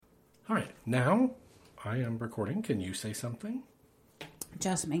All right. Now I am recording. Can you say something?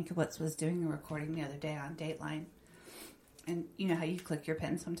 Josh Mankiewicz was doing a recording the other day on Dateline. And you know how you click your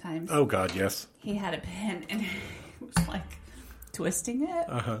pen sometimes? Oh, God, yes. He had a pen and he was like twisting it.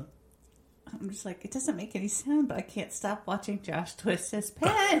 Uh-huh. I'm just like, it doesn't make any sound, but I can't stop watching Josh twist his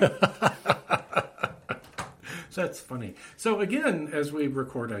pen. That's funny. So again, as we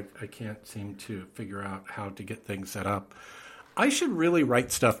record, I can't seem to figure out how to get things set up. I should really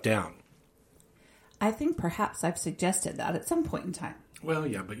write stuff down. I think perhaps I've suggested that at some point in time. Well,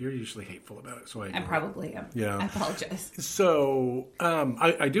 yeah, but you're usually hateful about it, so I probably am. Yeah. I apologize. So,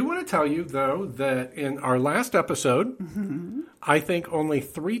 I do want to tell you, though, that in our last episode, I think only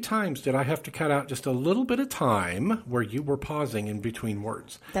 3 times did I have to cut out just a little bit of time where you were pausing in between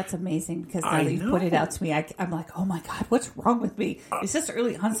words. That's amazing, because now that you put it out to me, I'm like, oh my God, what's wrong with me? Is this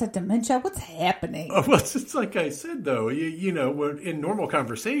early onset dementia? What's happening? Well, it's like I said, though, you know, in normal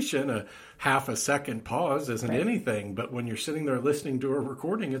conversation, a half a second pause isn't anything, but when you're sitting there listening to a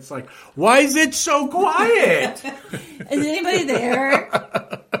recording, it's like, why is it so quiet? Is anybody there?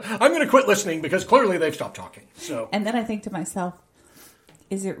 I'm going to quit listening because clearly they've stopped talking. So, and then I think to myself,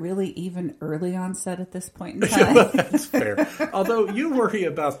 is it really even early onset at this point in time? Well, that's fair. Although you worry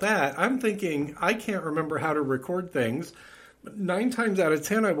about that, I'm thinking I can't remember how to record things. 9 times out of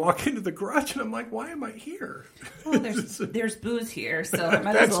 10, I walk into the garage and I'm like, why am I here? Well, there's booze here, so I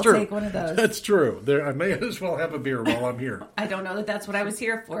might as well take one of those. That's true. I may as well have a beer while I'm here. I don't know that that's what I was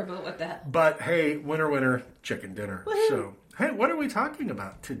here for, but what the... But hey, winner, chicken dinner. Woo-hoo. So, hey, what are we talking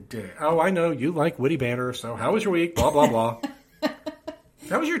about today? Oh, I know, you like witty banter, so how was your week? Blah, blah, blah.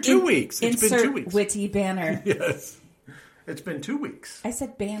 That was your 2 weeks. It's been 2 weeks. Witty banner. Yes. It's been 2 weeks. I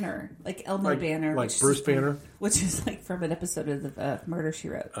said Banner, like Elmo Banner. Like Bruce Banner? Which is like from an episode of the Murder, She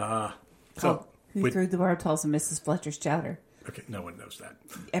Wrote. So Who Threw the Bartels and Mrs. Fletcher's Chowder. Okay, no one knows that.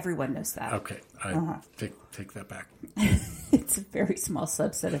 Everyone knows that. Okay, I take that back. It's a very small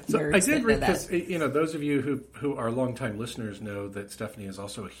subset of nerds. I did read, because, you know, those of you who are longtime listeners know that Stephanie is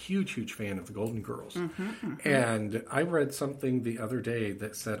also a huge, huge fan of the Golden Girls. And I read something the other day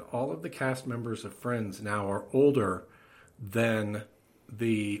that said all of the cast members of Friends now are older than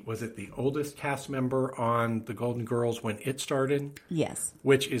the oldest cast member on the Golden Girls when it started? Yes.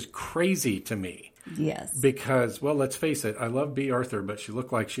 Which is crazy to me. Yes. Because, well, let's face it, I love Bea Arthur, but she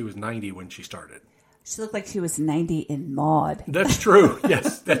looked like she was 90 when she started. She looked like she was 90 in Maude. That's true.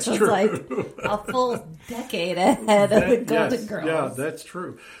 Yes, that's true. Like a full decade ahead of the Golden Girls. Yeah, that's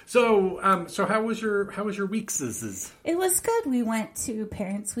true. So, how was your weeks? It was good. We went to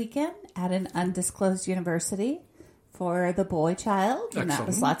Parents' Weekend at an undisclosed university for the boy child, and that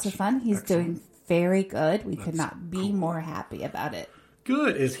was lots of fun. He's doing very good. We could not be more happy about it.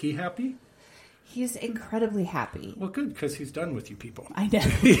 Good. Is he happy? He's incredibly happy. Well, good, because he's done with you people. I know.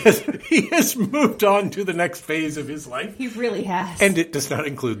 He has moved on to the next phase of his life. He really has. And it does not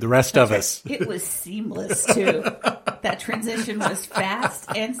include the rest of us. It was seamless, too. That transition was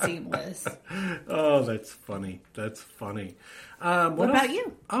fast and seamless. Oh, that's funny. That's funny. What about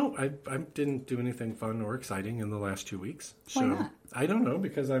you? Oh, I didn't do anything fun or exciting in the last 2 weeks. Why not? I don't know,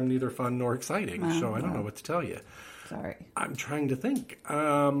 because I'm neither fun nor exciting, so I don't know what to tell you. Sorry. I'm trying to think.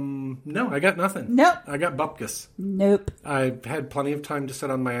 No, I got nothing. Nope. I got bupkis. Nope. I had plenty of time to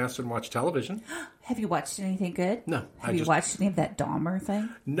sit on my ass and watch television. Have you watched anything good? No. Have you watched any of that Dahmer thing?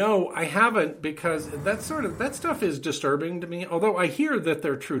 No, I haven't, because that stuff is disturbing to me. Although I hear that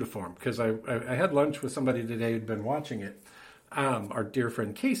they're true to form, because I had lunch with somebody today who'd been watching it, our dear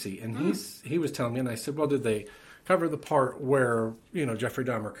friend Casey, and he was telling me, and I said, well, did they cover the part where, you know, Jeffrey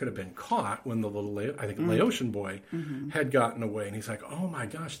Dahmer could have been caught when the little, Laotian boy had gotten away? And he's like, oh my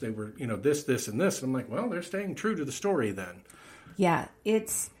gosh, they were, you know, this, and this. And I'm like, well, they're staying true to the story then. Yeah,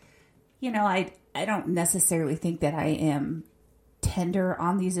 it's, you know, I don't necessarily think that I am tender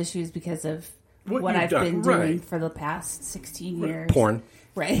on these issues because of what I've been doing for the past 16 years. Porn.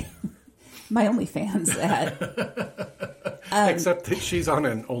 Right. My OnlyFans ad. Except that she's on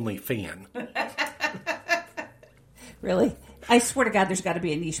an OnlyFan. Really? I swear to God, there's got to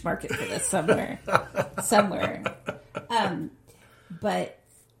be a niche market for this somewhere. But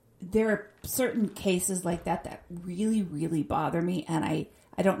there are certain cases like that really, really bother me. And I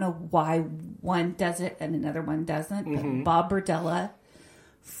don't know why one does it and another one doesn't. But Bob Berdella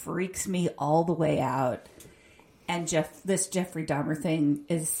freaks me all the way out. And this Jeffrey Dahmer thing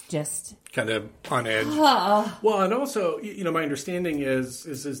is just kind of on edge. Well, and also, you know, my understanding is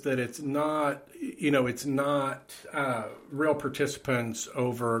that it's not, you know, it's not real participants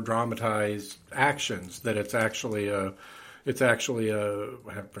over dramatized actions. That it's actually a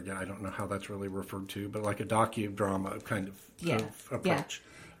I forget, I don't know how that's really referred to, but like a docudrama kind of approach.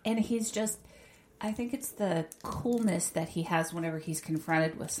 And he's just, I think it's the coolness that he has whenever he's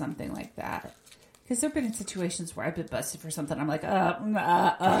confronted with something like that. Because there have been situations where I've been busted for something. I'm like,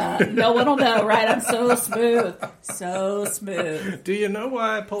 no one will know, right? I'm so smooth. So smooth. Do you know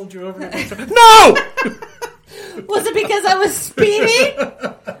why I pulled you over? No! Was it because I was speeding?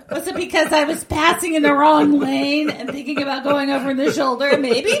 Was it because I was passing in the wrong lane and thinking about going over the shoulder?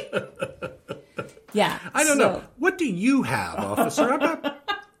 Maybe? Yeah. I don't know. What do you have, officer?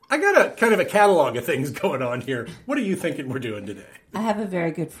 I got a kind of a catalog of things going on here. What are you thinking we're doing today? I have a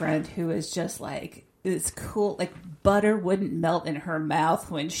very good friend who is just like, it's cool. Like, butter wouldn't melt in her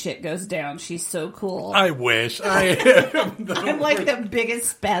mouth when shit goes down. She's so cool. I wish. I'm like the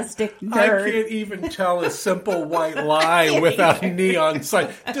biggest spastic nerd. I can't even tell a simple white lie whathout a neon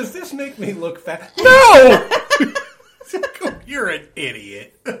sign. Does this make me look fat? No! You're an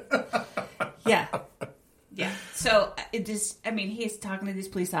idiot. Yeah. Yeah. So, he's talking to these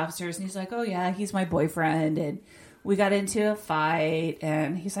police officers, and he's like, oh, yeah, he's my boyfriend, and we got into a fight,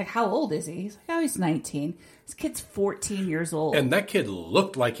 and he's like, how old is he? He's like, oh, he's 19. This kid's 14 years old. And that kid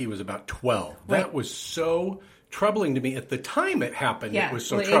looked like he was about 12. Right. That was so troubling to me. At the time it happened, it was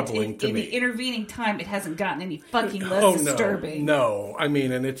so troubling to me. In the intervening time, it hasn't gotten any fucking less disturbing. No.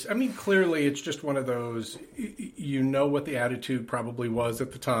 Clearly it's just one of those, you know what the attitude probably was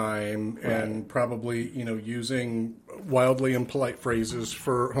at the time, right. And probably, using wildly impolite phrases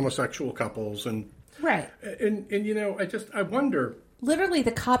for homosexual couples and... Right. And I wonder... Literally,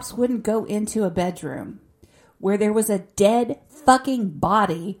 the cops wouldn't go into a bedroom where there was a dead fucking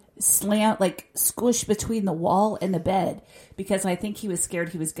body squished between the wall and the bed because I think he was scared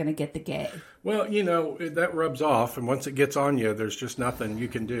he was going to get the gay. Well, that rubs off, and once it gets on you, there's just nothing you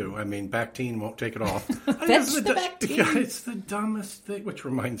can do. I mean, Bactine won't take it off. Fetch the Bactine. It's the dumbest thing, which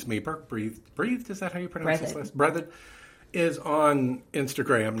reminds me, Burke Breathed, is that how you pronounce this last? Breathed is on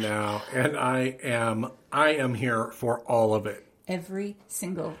Instagram now, and I am here for all of it. Every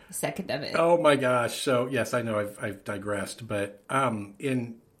single second of it. Oh my gosh. So yes, I know I've digressed, but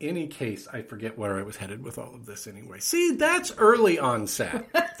in any case, I forget where I was headed with all of this anyway. See, that's early onset.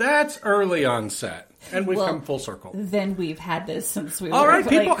 And we've come full circle. Then we've had this since we all were right,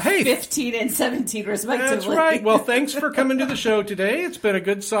 people, hey, 15 and 17 respectively. That's right. Well, thanks for coming to the show today. It's been a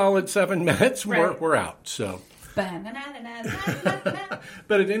good solid 7 minutes. Right. We're out. So but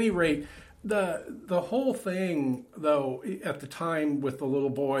at any rate, the whole thing, though, at the time with the little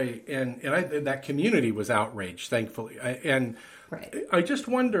boy, and that community was outraged, thankfully. I just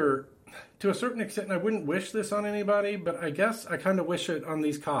wonder, to a certain extent, and I wouldn't wish this on anybody, but I guess I kind of wish it on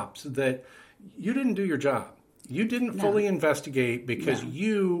these cops, that you didn't do your job. You didn't fully investigate because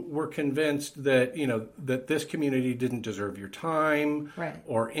you were convinced that, that this community didn't deserve your time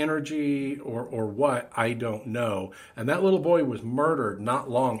or energy or what, I don't know. And that little boy was murdered not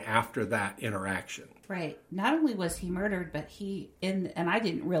long after that interaction. Right. Not only was he murdered, but and I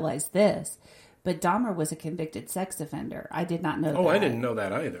didn't realize this, but Dahmer was a convicted sex offender. I did not know that. Oh, I didn't know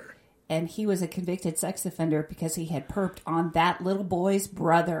that either. And he was a convicted sex offender because he had perped on that little boy's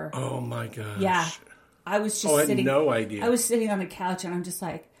brother. Oh, my gosh. Yeah. I was just sitting. I had no idea. I was sitting on the couch and I'm just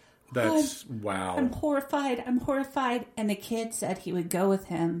like, wow. I'm horrified. And the kid said he would go with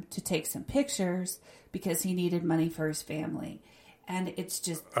him to take some pictures because he needed money for his family. And it's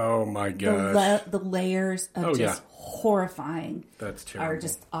just, oh my gosh, the layers of horrifying. That's terrible. Are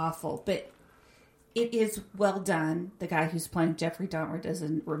just awful. But it is well done. The guy who's playing Jeffrey Dahmer does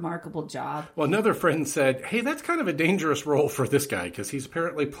a remarkable job. Well, another friend said, hey, that's kind of a dangerous role for this guy because he's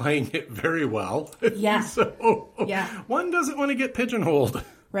apparently playing it very well. Yeah. One doesn't want to get pigeonholed.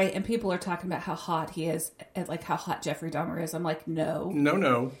 Right. And people are talking about how hot he is, and like how hot Jeffrey Dahmer is. I'm like, no.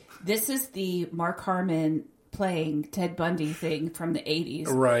 No. This is the Mark Harmon playing Ted Bundy thing from the 80s.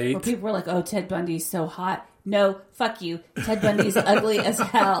 Right. Where people were like, oh, Ted Bundy's so hot. No, fuck you. Ted Bundy's ugly as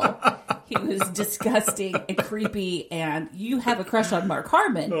hell. He was disgusting and creepy, and you have a crush on Mark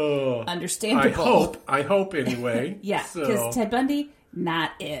Harmon. Understandable. I hope anyway. Yeah, because Ted Bundy,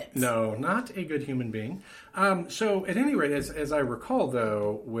 not it. No, not a good human being. So at any rate, as I recall,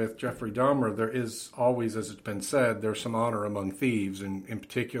 though, with Jeffrey Dahmer, there is always, as it's been said, there's some honor among thieves, and in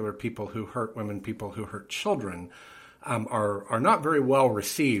particular, people who hurt women, people who hurt children. Are not very well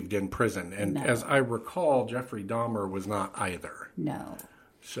received in prison. And as I recall, Jeffrey Dahmer was not either. No.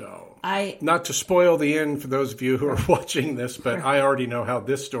 So, not to spoil the end for those of you who are watching this, but I already know how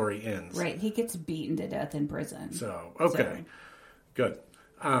this story ends. Right. He gets beaten to death in prison. So, okay. Good.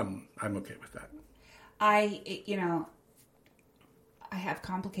 I'm okay with that. I have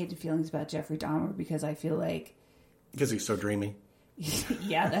complicated feelings about Jeffrey Dahmer because I feel like... Because he's so dreamy.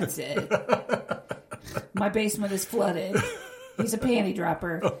 Yeah, that's it. My basement is flooded. He's a panty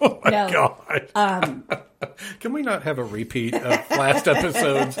dropper. Oh my God. Can we not have a repeat of last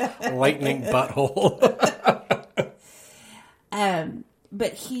episode's lightning butthole?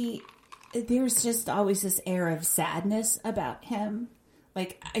 But there's just always this air of sadness about him.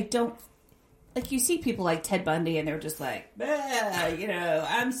 Like, you see people like Ted Bundy and they're just like,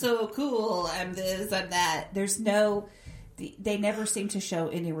 I'm so cool, I'm this, I'm that. They never seem to show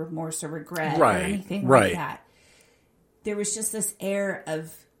any remorse or regret or anything like that. There was just this air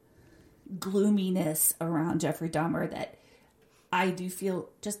of gloominess around Jeffrey Dahmer that I do feel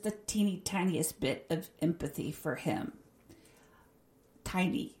just the teeny tiniest bit of empathy for him.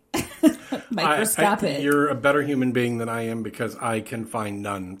 Tiny. Microscopic. You're a better human being than I am because I can find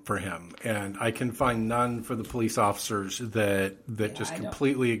none for him. And I can find none for the police officers that just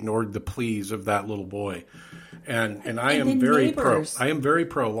completely ignored the pleas of that little boy. And I am very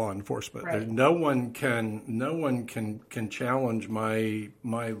pro law enforcement. Right. No one can challenge my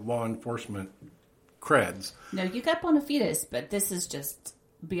law enforcement creds. No, you got bona fides, but this is just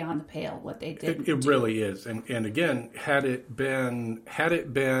beyond the pale what they did. It really is. And again, had it been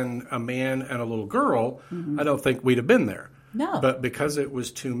a man and a little girl, I don't think we'd have been there. No. But because it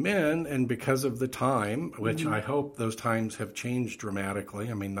was two men and because of the time, which I hope those times have changed dramatically.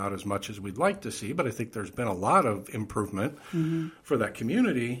 I mean, not as much as we'd like to see, but I think there's been a lot of improvement for that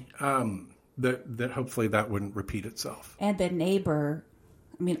community, that hopefully that wouldn't repeat itself. And the neighbor,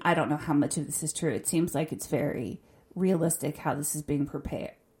 I mean, I don't know how much of this is true. It seems like it's very realistic how this is being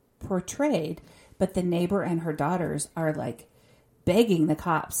portrayed, but the neighbor and her daughters are like begging the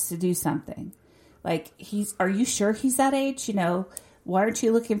cops to do something. Like, are you sure he's that age? Why aren't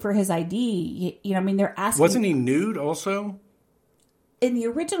you looking for his ID? I mean, they're asking. Wasn't he nude also? In the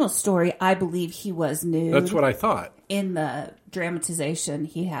original story, I believe he was nude. That's what I thought. In the dramatization,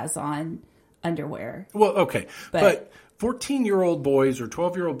 he has on underwear. Well, okay. But 14-year-old boys or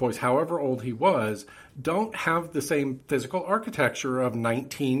 12-year-old boys, however old he was, don't have the same physical architecture of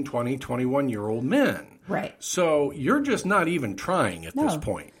 19, 20, 21-year-old men. Right. So you're just not even trying at this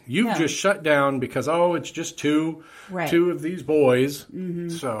point. You've just shut down because, it's just two of these boys. Mm-hmm.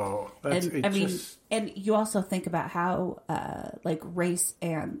 So and you also think about how race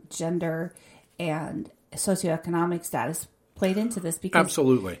and gender and socioeconomic status played into this. Because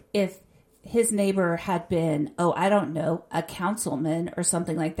absolutely. If his neighbor had been, a councilman or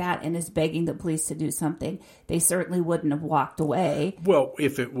something like that and is begging the police to do something, they certainly wouldn't have walked away. Well,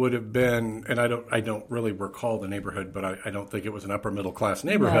 if it would have been, and I don't really recall the neighborhood, but I don't think it was an upper middle class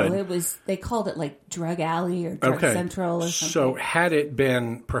neighborhood. No, they called it like Drug Alley or Drug Central or something. So had it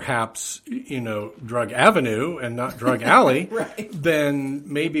been perhaps, Drug Avenue and not Drug Alley, then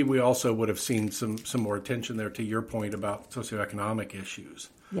maybe we also would have seen some more attention there to your point about socioeconomic issues.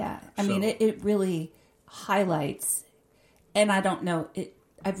 Yeah, I mean, it really highlights, and I don't know,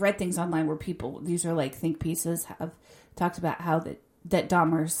 I've read things online where these are like think pieces, have talked about how that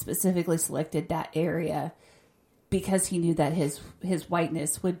Dahmer specifically selected that area because he knew that his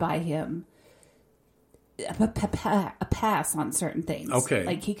whiteness would buy him a pass on certain things. Okay.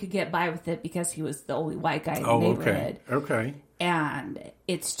 Like he could get by with it because he was the only white guy in the neighborhood. Okay. And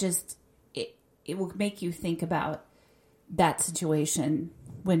it's just, it will make you think about that situation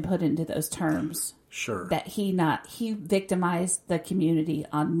when put into those terms. Sure. That he victimized the community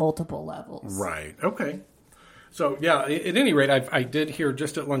on multiple levels. Right. Okay. So, yeah, at any rate, I did hear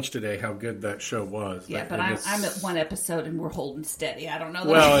just at lunch today how good that show was. Yeah, but I'm at one episode and we're holding steady. I don't know.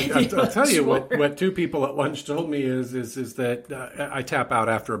 Well, I'll tell you what two people at lunch told me is that I tap out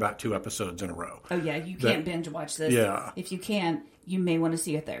after about 2 episodes in a row. Oh, yeah, you can't binge watch this. Yeah. If you can, you may want to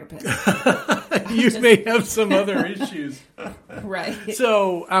see a therapist. You may have some other issues. Right.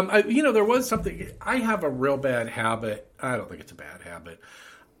 So, there was something. I have a real bad habit. I don't think it's a bad habit.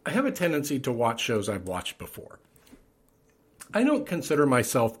 I have a tendency to watch shows I've watched before. I don't consider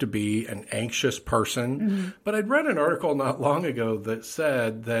myself to be an anxious person, but I'd read an article not long ago that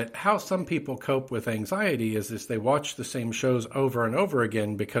said that how some people cope with anxiety is they watch the same shows over and over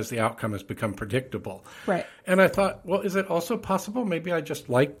again because the outcome has become predictable. Right. And I thought, well, is it also possible maybe I just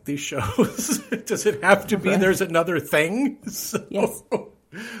like these shows? Does it have to be there's another thing? So, yes.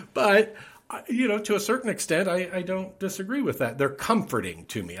 But to a certain extent, I don't disagree with that. They're comforting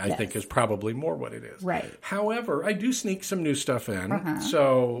to me, I think is probably more what it is. Right. However, I do sneak some new stuff in.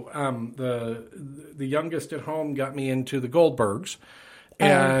 So the youngest at home got me into the Goldbergs.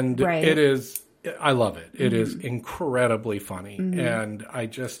 And it is I love it. It is incredibly funny, and I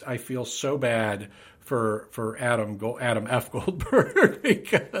feel so bad for Adam F. Goldberg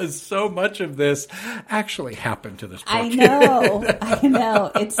because so much of this actually happened to this poor kid. I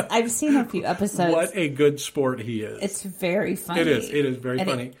know. I've seen a few episodes. What a good sport he is. It's very funny. It is very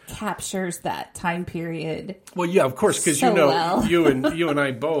funny. It captures that time period. Well, yeah, of course, because well. you and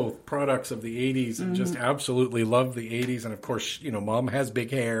I both products of the 80s and just absolutely love the 80s, and of course, Mom has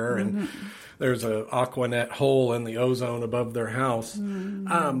big hair and there's a Aquanet hole in the ozone above their house.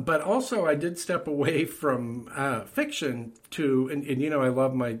 But also I did step away from fiction to, and I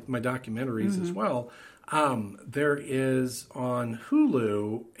love my documentaries as well. There is on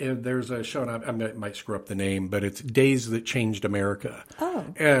Hulu, and there's a show, and I might screw up the name, but it's Days That Changed America. Oh.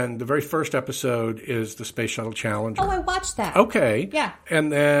 And the very first episode is the Space Shuttle Challenger. Oh, I watched that. Okay. Yeah.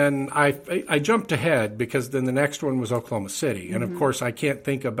 And then I jumped ahead because then the next one was Oklahoma City. And of course, I can't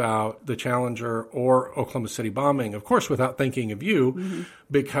think about the Challenger or Oklahoma City bombing, of course, without thinking of you,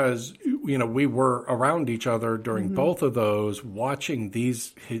 because, we were around each other during both of those, watching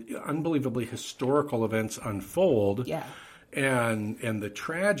these unbelievably historical events unfold. Yeah. And the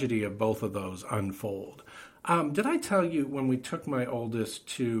tragedy of both of those unfold. Did I tell you when we took my oldest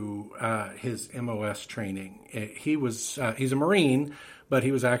to his MOS training? He's a Marine, but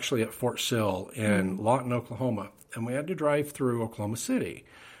he was actually at Fort Sill in Lawton, Oklahoma, and we had to drive through Oklahoma City.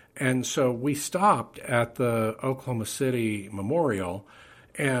 And so we stopped at the Oklahoma City Memorial,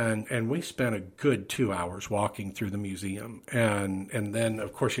 and we spent a good 2 hours walking through the museum. And then,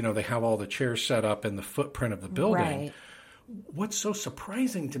 of course, they have all the chairs set up in the footprint of the building. Right. What's so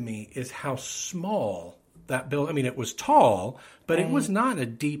surprising to me is how small that building. I mean, it was tall, but it was not a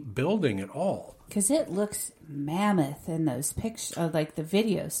deep building at all. Because it looks mammoth in those pictures, like the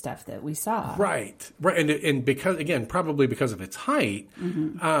video stuff that we saw. Right. And because, again, probably because of its height,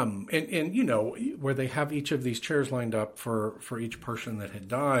 and where they have each of these chairs lined up for each person that had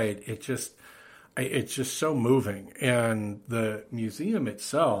died, it's just so moving. And the museum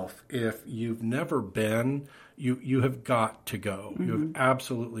itself, if you've never been, you have got to go. You have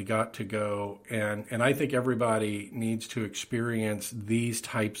absolutely got to go. And I think everybody needs to experience these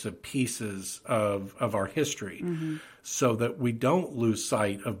types of pieces of our history so that we don't lose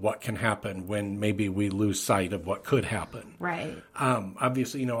sight of what can happen when maybe we lose sight of what could happen. Right.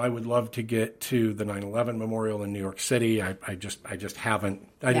 Obviously, I would love to get to the 9/11 Memorial in New York City. I just haven't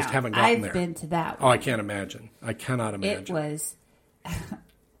gotten there. I've been to that one. Oh, I can't imagine. I cannot imagine. It was...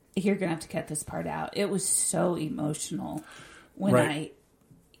 You're going to have to cut this part out. It was so emotional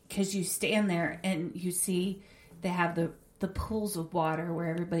because you stand there and you see they have the pools of water where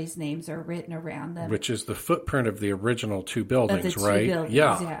everybody's names are written around them. Which is the footprint of the original two buildings, right? Buildings,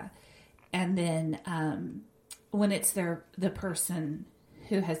 yeah. And then when it's the person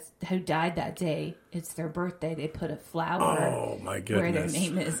who died that day, it's their birthday, they put a flower oh, my goodness. where their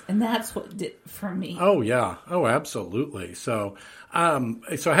name is. And that's what did it for me. Oh, yeah. Oh, absolutely. So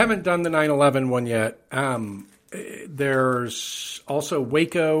so I haven't done the 9/11 one yet. There's also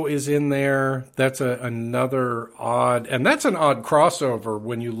Waco is in there. That's another odd, and that's an odd crossover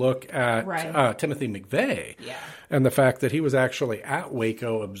when you look at Timothy McVeigh and the fact that he was actually at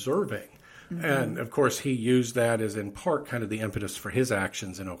Waco observing. And, of course, he used that as, in part, kind of the impetus for his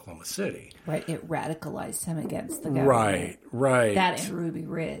actions in Oklahoma City. Right. It radicalized him against the government. Right. That and Ruby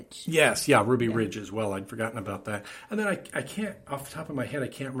Ridge. Yes. Yeah, Ruby Ridge as well. I'd forgotten about that. And then I can't, off the top of my head, I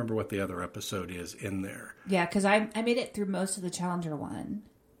can't remember what the other episode is in there. Yeah, because I made it through most of the Challenger one.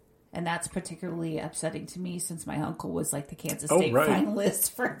 And that's particularly upsetting to me since my uncle was like the Kansas State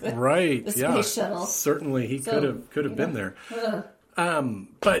finalist for the space shuttle. Certainly. He could have been there.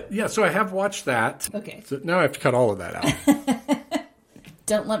 But yeah, so I have watched that. Okay. So now I have to cut all of that out.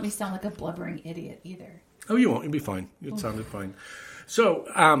 Don't let me sound like a blubbering idiot either. Oh, you won't. You'll be fine. It sounded fine. So,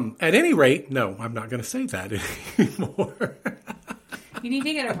 at any rate, no, I'm not going to say that anymore. You need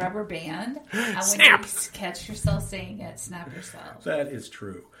to get a rubber band. Snap! When you catch yourself saying it, snap yourself. That is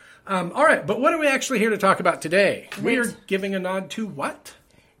true. All right, but what are we actually here to talk about today? We are giving a nod to what?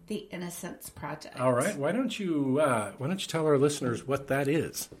 The Innocence Project. All right. Why don't you tell our listeners what that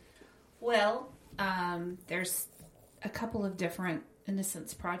is? Well, there's a couple of different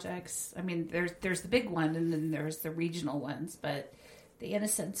Innocence Projects. I mean, there's the big one, and then there's the regional ones. But the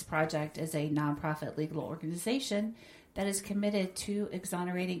Innocence Project is a nonprofit legal organization that is committed to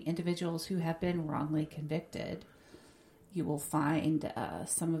exonerating individuals who have been wrongly convicted. You will find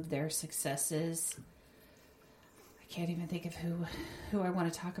some of their successes. Can't even think of who I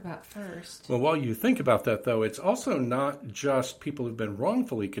want to talk about first. Well, while you think about that, though, it's also not just people who've been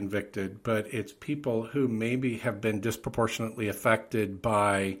wrongfully convicted, but it's people who maybe have been disproportionately affected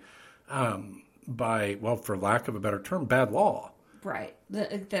by well, for lack of a better term, bad law. Right.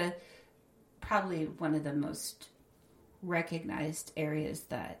 The probably one of the most recognized areas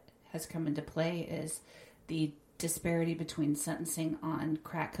that has come into play is the disparity between sentencing on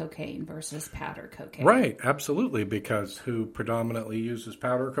crack cocaine versus powder cocaine. Right, absolutely, because who predominantly uses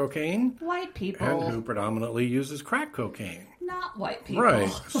powder cocaine? White people. And who predominantly uses crack cocaine? Not white people.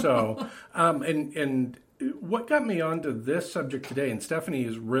 Right. So, and what got me onto this subject today, and Stephanie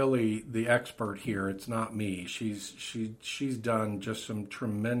is really the expert here. It's not me. She's done just some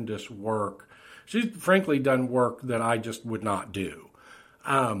tremendous work. She's frankly done work that I just would not do.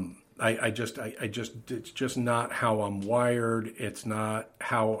 I just, it's just not how I'm wired. It's not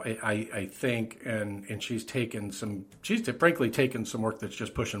how I think. And she's frankly taken some work that's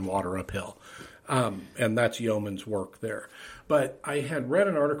just pushing water uphill. And that's yeoman's work there. But I had read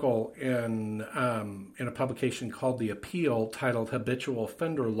an article in a publication called The Appeal titled Habitual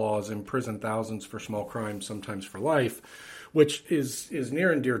Offender Laws Imprison Thousands for Small Crimes, Sometimes for Life, which is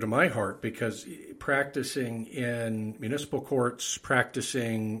near and dear to my heart because practicing in municipal courts,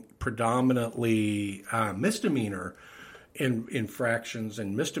 practicing predominantly misdemeanor infractions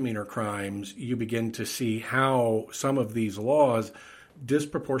and misdemeanor crimes, you begin to see how some of these laws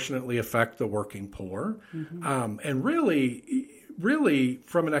disproportionately affect the working poor, and really,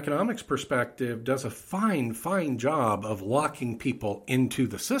 from an economics perspective, does a fine job of locking people into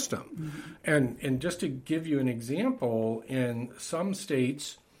the system. And just to give you an example, in some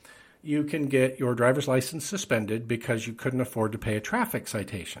states, you can get your driver's license suspended because you couldn't afford to pay a traffic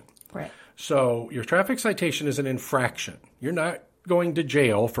citation. Right. So your traffic citation is an infraction. You're not going to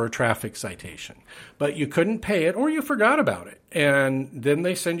jail for a traffic citation, but you couldn't pay it or you forgot about it. And then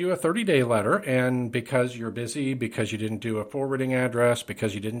they send you a 30-day letter, and because you're busy, because you didn't do a forwarding address,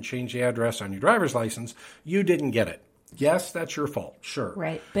 because you didn't change the address on your driver's license, you didn't get it. Yes, that's your fault. Sure.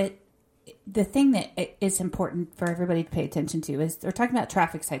 Right. But the thing that is important for everybody to pay attention to is they're talking about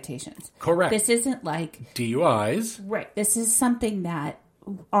traffic citations. Correct. This isn't like DUIs. Right. This is something that,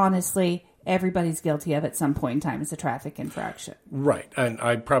 honestly, everybody's guilty of at some point in time. It's a traffic infraction. Right. And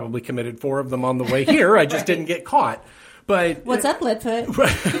I probably committed 4 of them on the way here. I just didn't get caught. But what's up, Leadfoot?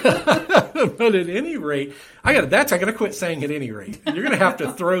 But at any rate, I got to quit saying at any rate. You're going to have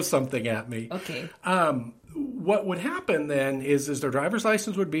to throw something at me. Okay. What would happen then is their driver's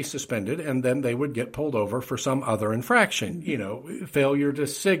license would be suspended, and then they would get pulled over for some other infraction. You know, failure to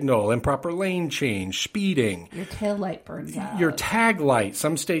signal, improper lane change, speeding. Your tail light burns out. Your tag light.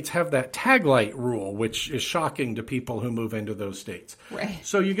 Some states have that tag light rule, which is shocking to people who move into those states. Right.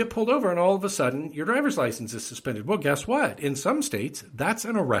 So you get pulled over, and all of a sudden, your driver's license is suspended. Well, guess what? In some states, that's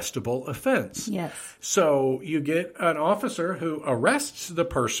an arrestable offense. Yes. So you get an officer who arrests the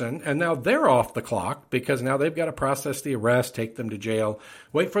person, and now they're off the clock because now they've got to process the arrest, take them to jail,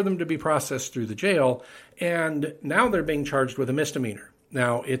 wait for them to be processed through the jail, and now they're being charged with a misdemeanor.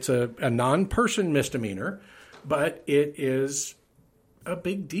 Now, it's a non-person misdemeanor, but it is a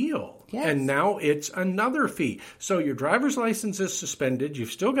big deal. Yes. And now it's another fee. So your driver's license is suspended.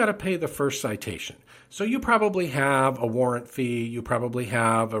 You've still got to pay the first citation. So you probably have a warrant fee. You probably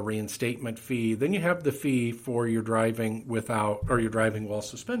have a reinstatement fee. Then you have the fee for your driving your driving while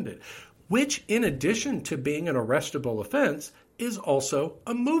suspended, which, in addition to being an arrestable offense, is also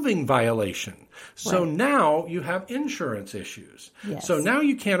a moving violation. So now you have insurance issues. Yes. So now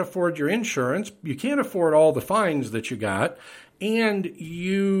you can't afford your insurance. You can't afford all the fines that you got. And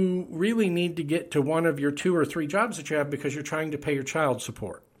you really need to get to one of your 2 or 3 jobs that you have because you're trying to pay your child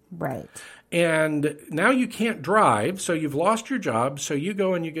support. Right. And now you can't drive, so you've lost your job. So you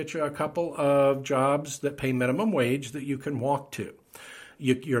go and you get you a couple of jobs that pay minimum wage that you can walk to.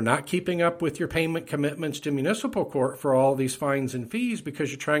 You're not keeping up with your payment commitments to municipal court for all these fines and fees because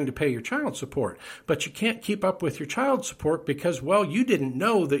you're trying to pay your child support. But you can't keep up with your child support because, well, you didn't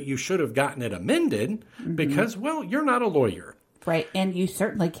know that you should have gotten it amended because, well, you're not a lawyer. Right, and you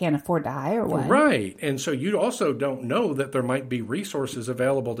certainly can't afford to hire one. Right, and so you also don't know that there might be resources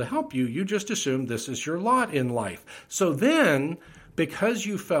available to help you. You just assume this is your lot in life. So then, because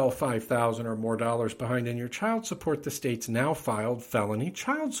you fell $5,000 or more behind in your child support, the state's now filed felony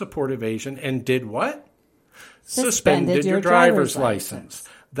child support evasion and did what? Suspended your driver's license.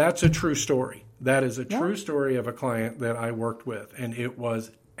 That's a true story. That is a true story of a client that I worked with, and it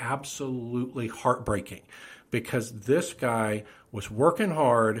was absolutely heartbreaking. Because this guy was working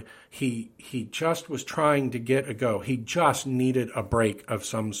hard. He just was trying to get a go. He just needed a break of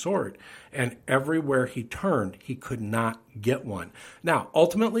some sort. And everywhere he turned, he could not get one. Now,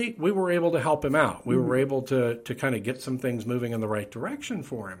 ultimately, we were able to help him out. We were able to kind of get some things moving in the right direction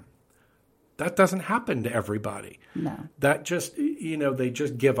for him. That doesn't happen to everybody. No. That just, they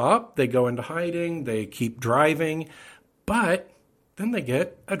just give up. They go into hiding. They keep driving. But then they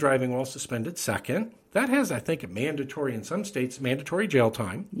get a driving while suspended second. That has, I think, in some states, mandatory jail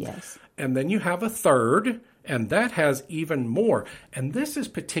time. Yes. And then you have a third, and that has even more. And this is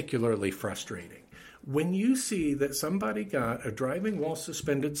particularly frustrating. When you see that somebody got a driving while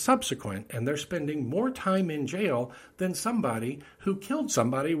suspended subsequent, and they're spending more time in jail than somebody who killed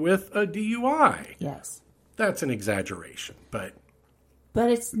somebody with a DUI. Yes. That's an exaggeration, but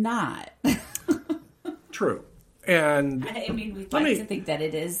it's not. True. And I mean, we'd like to think that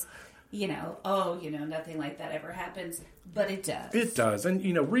it is, nothing like that ever happens, but it does. It does. And,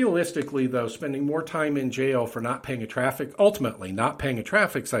 realistically, though, spending more time in jail for ultimately not paying a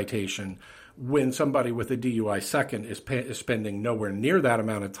traffic citation when somebody with a DUI second is spending nowhere near that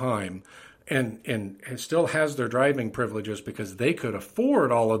amount of time and still has their driving privileges because they could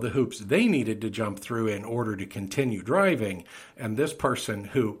afford all of the hoops they needed to jump through in order to continue driving. And this person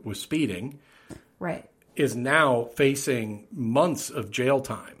who was speeding is now facing months of jail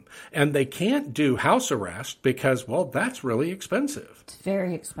time. And they can't do house arrest because, that's really expensive. It's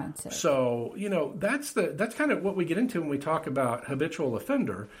very expensive. So, that's kind of what we get into when we talk about habitual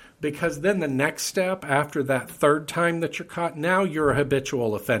offender, because then the next step after that third time that you're caught, now you're a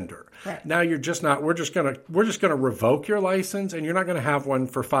habitual offender. Right. Now you're just not, we're just going to revoke your license and you're not going to have one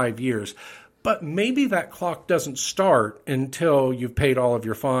for 5 years. But maybe that clock doesn't start until you've paid all of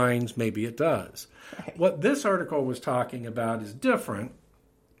your fines. Maybe it does. Right. What this article was talking about is different.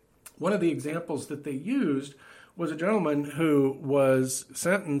 One of the examples that they used was a gentleman who was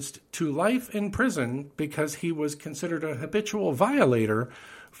sentenced to life in prison because he was considered a habitual violator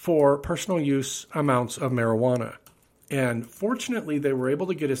for personal use amounts of marijuana. And fortunately, they were able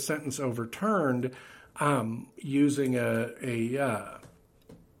to get his sentence overturned using a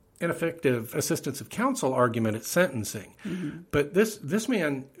ineffective assistance of counsel argument at sentencing. Mm-hmm. But this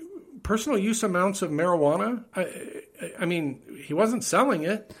man, personal use amounts of marijuana, I mean, he wasn't selling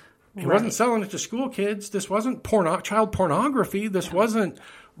it. He wasn't selling it to school kids. This wasn't child pornography. This wasn't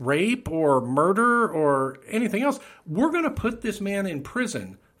rape or murder or anything else. We're going to put this man in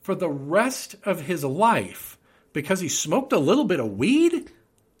prison for the rest of his life because he smoked a little bit of weed.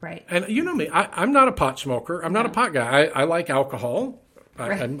 Right. And you know me, I'm not a pot smoker. I'm not a pot guy. I like alcohol.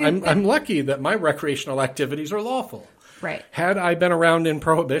 I'm lucky that my recreational activities are lawful. Right. Had I been around in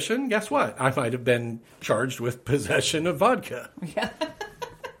Prohibition, guess what? I might have been charged with possession of vodka. Yeah.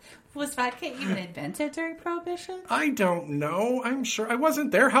 Was vodka even invented during Prohibition? I don't know. I'm sure I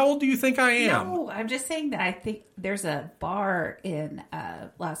wasn't there. How old do you think I am? No, I'm just saying that I think there's a bar in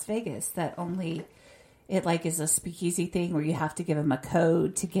Las Vegas that is a speakeasy thing where you have to give them a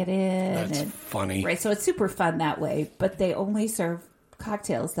code to get in. That's funny. Right, so it's super fun that way. But they only serve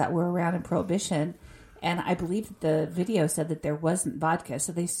cocktails that were around in Prohibition. And I believe the video said that there wasn't vodka.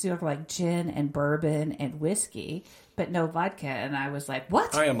 So they served like gin and bourbon and whiskey, but no vodka. And I was like,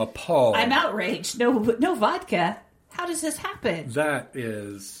 what? I am appalled. I'm outraged. No vodka. How does this happen? That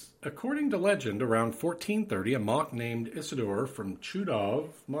is, according to legend, around 1430, a monk named Isidore from Chudov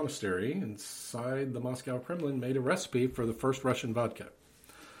Monastery inside the Moscow Kremlin made a recipe for the first Russian vodka.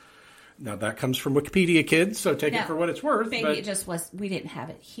 Now, that comes from Wikipedia, kids, so take it for what it's worth. Maybe it just was, we didn't have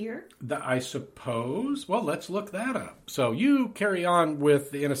it here. I suppose. Well, let's look that up. So you carry on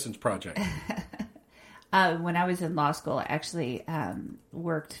with the Innocence Project. When I was in law school, I actually I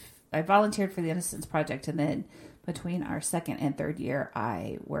volunteered for the Innocence Project, and then between our second and third year,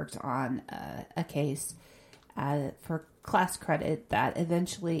 I worked on a case for class credit that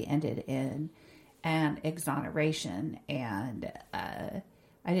eventually ended in an exoneration, and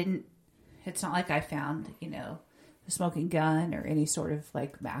it's not like I found, a smoking gun or any sort of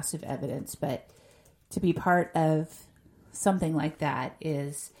like massive evidence, but to be part of something like that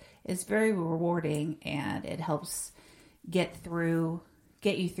is very rewarding, and it helps get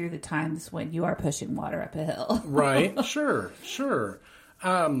you through the times when you are pushing water up a hill. Right. Sure.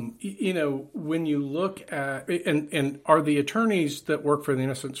 When you look at, and are the attorneys that work for the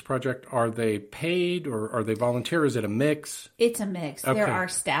Innocence Project, are they paid or are they volunteer? Is it a mix? It's a mix. Okay. There are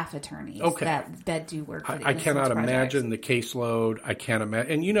staff attorneys that do work for the Innocence cannot Project. imagine the caseload. I can't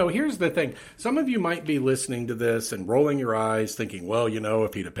imagine. And, here's the thing. Some of you might be listening to this and rolling your eyes thinking, well,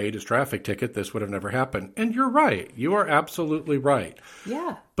 if he'd have paid his traffic ticket, this would have never happened. And you're right. You are absolutely right.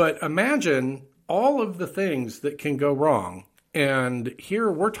 Yeah. But imagine all of the things that can go wrong. And here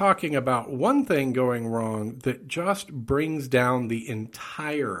we're talking about one thing going wrong that just brings down the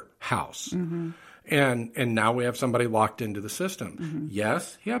entire house. Mm-hmm. And now we have somebody locked into the system. Mm-hmm.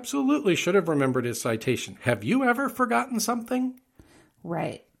 Yes, he absolutely should have remembered his citation. Have you ever forgotten something?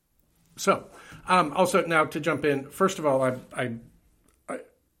 Right. So, also now to jump in, first of all,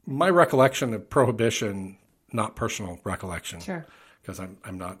 my recollection of prohibition, not personal recollection, Sure, because I'm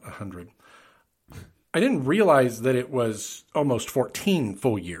not 100. I didn't realize that it was almost 14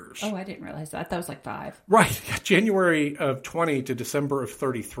 full years. Oh, I didn't realize that. I thought it was like 5. Right. January of 20 to December of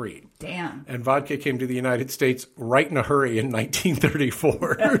 33. Damn. And vodka came to the United States right in a hurry in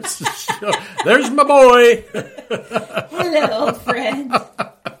 1934. So, there's my boy. Hello, old friend.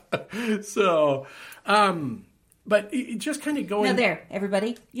 So, but it just kind of going... Now there,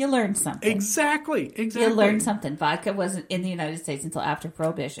 everybody, you learned something. Exactly. You learned something. Vodka wasn't in the United States until after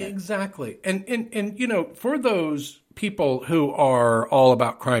Prohibition. Exactly. And you know, for those people who are all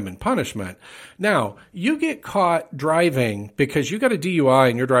about crime and punishment, now, you get caught driving because you got a DUI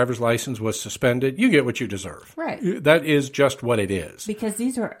and your driver's license was suspended, you get what you deserve. Right. That is just what it is. Because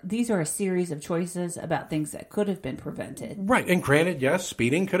these are a series of choices about things that could have been prevented. Right. And granted, yes,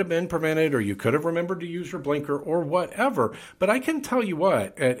 speeding could have been prevented, or you could have remembered to use your blinker or whatever. But I can tell you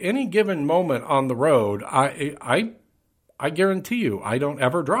what, at any given moment on the road, I guarantee you, I don't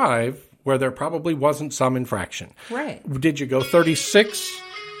ever drive where there probably wasn't some infraction. Right. Did you go 36?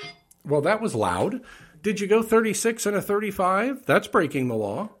 Well, that was loud. Did you go 36 and a 35? That's breaking the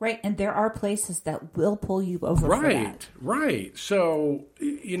law. Right. And there are places that will pull you over for that. Right. So,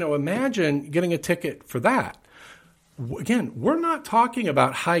 you know, imagine getting a ticket for that. Again, we're not talking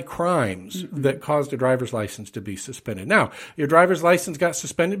about high crimes that caused a driver's license to be suspended. Now, your driver's license got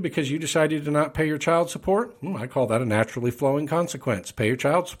suspended because you decided to not pay your child support. I call that a naturally flowing consequence. Pay your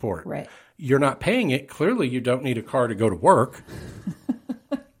child support. Right. You're not paying it. Clearly, you don't need a car to go to work.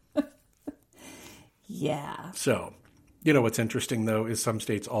 Yeah. So, you know what's interesting, though, is some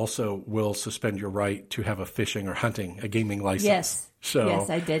states also will suspend your right to have a fishing or hunting, a gaming license. Yes. So yes,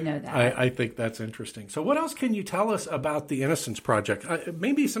 I did know that. I think that's interesting. So what else can you tell us about the Innocence Project?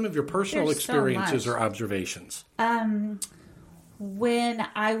 Maybe some of your personal experiences or observations. When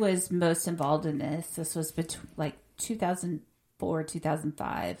I was most involved in this was between like 2004,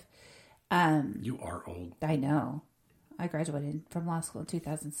 2005. You are old. I know. I graduated from law school in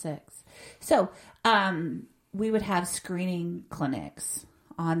 2006. So we would have screening clinics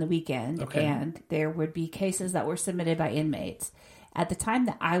on the weekend, and there would be cases that were submitted by inmates. At the time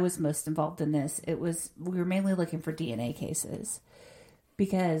that I was most involved in this, we were mainly looking for DNA cases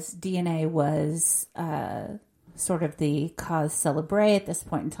because DNA was sort of the cause célèbre at this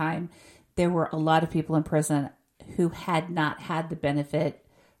point in time. There were a lot of people in prison who had not had the benefit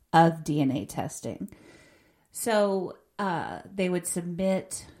of DNA testing. So they would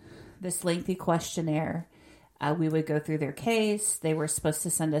submit this lengthy questionnaire. We would go through their case. They were supposed to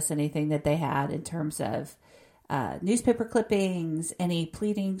send us anything that they had in terms of newspaper clippings, any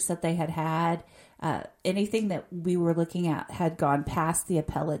pleadings that they had, anything that we were looking at had gone past the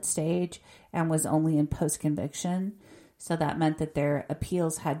appellate stage and was only in post-conviction. So that meant that their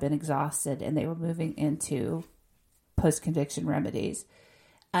appeals had been exhausted and they were moving into post-conviction remedies.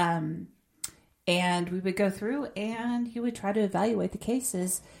 And we would go through and you would try to evaluate the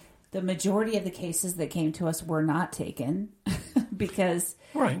cases. The majority of the cases that came to us were not taken because,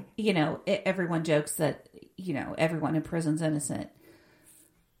 you know, everyone jokes that, you know, everyone in prison's innocent.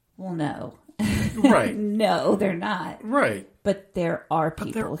 Well, no. Right. No, they're not. Right. But there are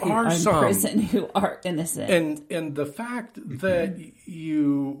people who are in prison who are innocent. And the fact that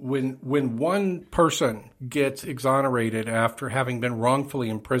when one person gets exonerated after having been wrongfully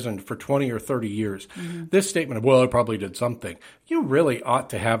imprisoned for 20 or 30 years, this statement of, well, I probably did something, you really ought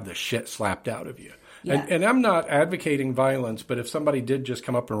to have the shit slapped out of you. Yeah. And I'm not advocating violence, but if somebody did just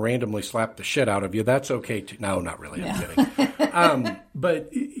come up and randomly slap the shit out of you, that's okay too. No, not really. I'm kidding.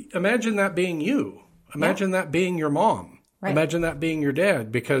 But imagine that being you. Imagine that being your mom. Right. Imagine that being your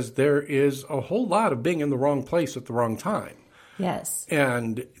dad, because there is a whole lot of being in the wrong place at the wrong time. Yes.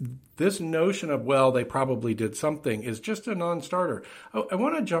 And this notion of, well, they probably did something is just a non-starter. I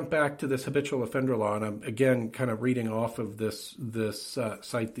want to jump back to this habitual offender law, and I'm, again, kind of reading off of this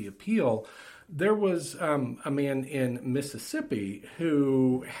site, The Appeal. There was a man in Mississippi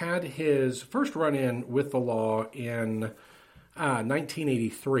who had his first run-in with the law in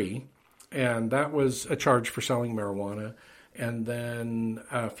 1983, and that was a charge for selling marijuana. And then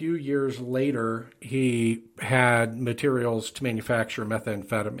a few years later, he had materials to manufacture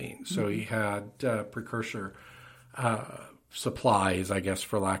methamphetamine. So he had precursor supplies, I guess,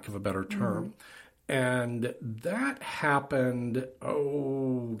 for lack of a better term. And that happened,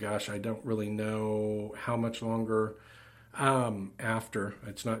 oh gosh, I don't really know how much longer after.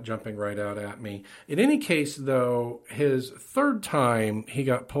 It's not jumping right out at me. In any case, though, his third time he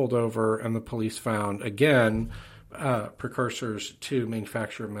got pulled over and the police found, again, precursors to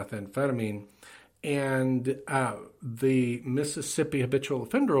manufacture methamphetamine. And the Mississippi habitual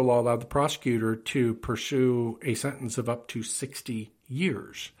offender law allowed the prosecutor to pursue a sentence of up to 60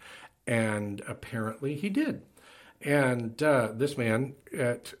 years. And apparently he did. And this man,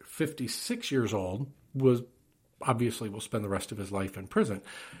 at 56 years old, will spend the rest of his life in prison.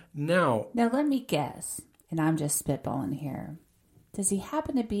 Now let me guess, and I'm just spitballing here. Does he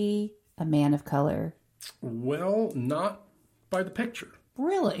happen to be a man of color? Well, not by the picture.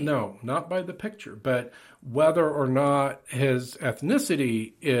 Really? No, not by the picture. But whether or not his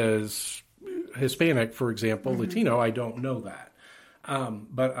ethnicity is Hispanic, for example, Latino, I don't know that.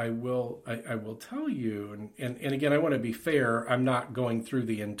 But I will tell you, and again, I want to be fair. I'm not going through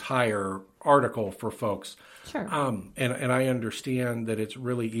the entire article for folks. Sure. And I understand that it's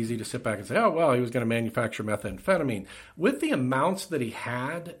really easy to sit back and say, oh, well, he was going to manufacture methamphetamine. With the amounts that he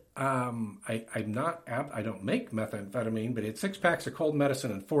had, I don't make methamphetamine, but he had 6 packs of cold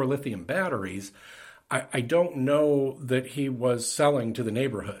medicine and 4 lithium batteries. I don't know that he was selling to the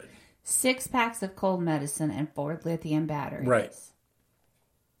neighborhood. 6 packs of cold medicine and 4 lithium batteries. Right.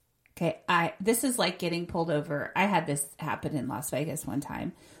 Okay, this is like getting pulled over. I had this happen in Las Vegas one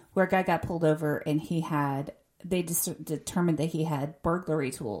time where a guy got pulled over and they determined that he had burglary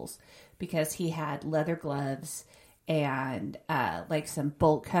tools because he had leather gloves and like some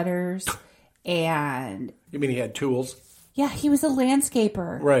bolt cutters and... You mean he had tools? Yeah, he was a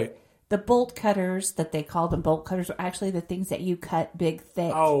landscaper. Right. The bolt cutters that they called them bolt cutters were actually the things that you cut big,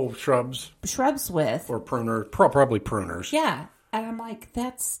 thick... Oh, shrubs with. Or pruners. Probably pruners. Yeah. And I'm like,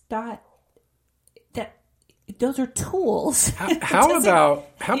 that's not... Those are tools. How about...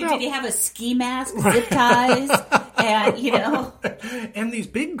 Did he have a ski mask, zip ties, and, And these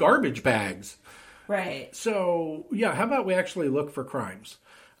big garbage bags. Right. So, yeah, how about we actually look for crimes?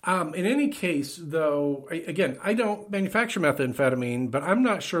 In any case, though, again, I don't manufacture methamphetamine, but I'm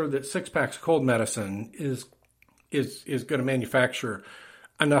not sure that 6 packs of cold medicine is going to manufacture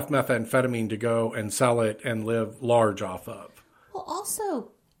enough methamphetamine to go and sell it and live large off of. Well,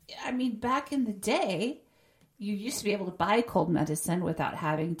 also, I mean, back in the day, you used to be able to buy cold medicine without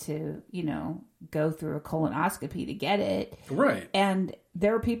having to, go through a colonoscopy to get it. Right. And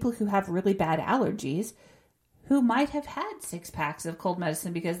there are people who have really bad allergies who might have had 6 packs of cold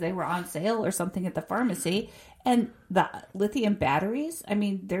medicine because they were on sale or something at the pharmacy. And the lithium batteries, I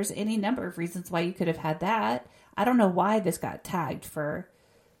mean, there's any number of reasons why you could have had that. I don't know why this got tagged for,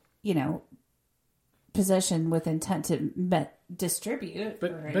 possession with intent to distribute.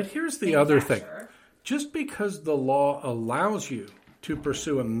 But here's the other thing. Just because the law allows you to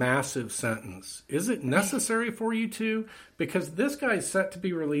pursue a massive sentence, is it necessary for you to? Because this guy's set to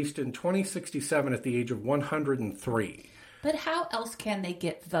be released in 2067 at the age of 103. But how else can they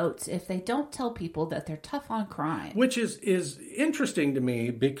get votes if they don't tell people that they're tough on crime? Which is interesting to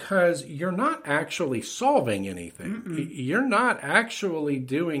me because you're not actually solving anything. Mm-mm. You're not actually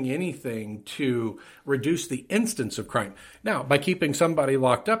doing anything to reduce the instance of crime. Now, by keeping somebody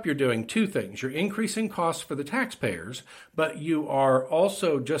locked up, you're doing 2 things. You're increasing costs for the taxpayers, but you are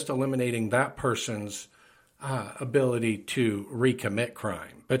also just eliminating that person's ability to recommit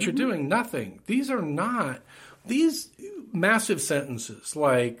crime. But you're doing nothing. These massive sentences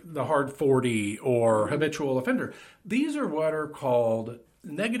like the hard 40 or habitual offender, these are what are called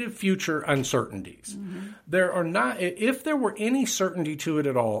negative future uncertainties. Mm-hmm. There are not, if there were any certainty to it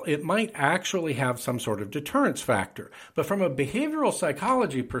at all, it might actually have some sort of deterrence factor. But from a behavioral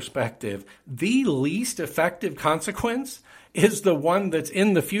psychology perspective, the least effective consequence is the one that's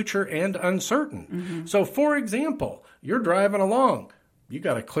in the future and uncertain. Mm-hmm. So, for example, you're driving along. You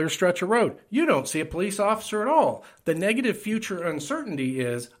got a clear stretch of road. You don't see a police officer at all. The negative future uncertainty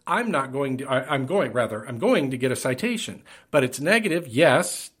is I'm going to get a citation. But it's negative.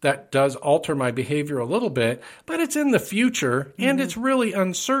 Yes, that does alter my behavior a little bit, but it's in the future and it's really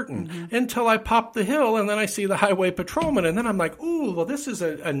uncertain until I pop the hill and then I see the highway patrolman and then I'm like, ooh, well, this is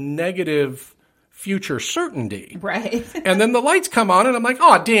a negative future certainty. Right. And then the lights come on and I'm like,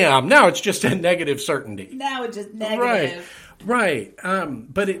 oh, damn, now it's just a negative certainty. Now it's just negative. Right.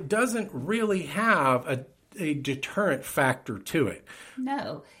 But it doesn't really have a deterrent factor to it.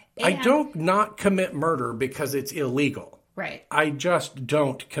 No. I don't not commit murder because it's illegal. Right. I just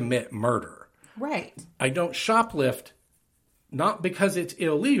don't commit murder. Right. I don't shoplift not because it's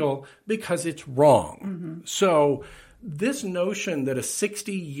illegal, because it's wrong. Mm-hmm. So this notion that a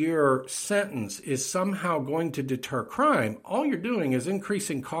 60-year sentence is somehow going to deter crime, all you're doing is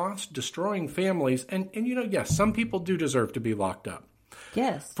increasing costs, destroying families, and yes, some people do deserve to be locked up.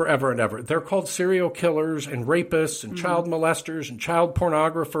 Yes. Forever and ever. They're called serial killers and rapists and child molesters and child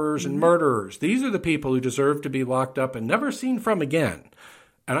pornographers and murderers. These are the people who deserve to be locked up and never seen from again.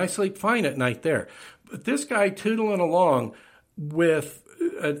 And I sleep fine at night there. But this guy tootling along with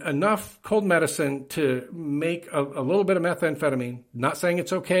enough cold medicine to make a little bit of methamphetamine, not saying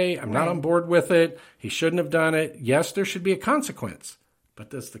it's okay. I'm not on board with it. He shouldn't have done it. Yes, there should be a consequence. But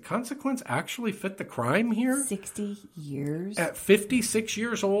does the consequence actually fit the crime here? 60 years? At 56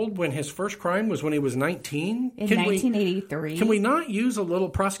 years old, when his first crime was when he was 19? In 1983? Can we not use a little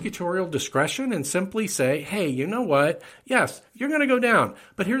prosecutorial discretion and simply say, hey, you know what? Yes, you're going to go down.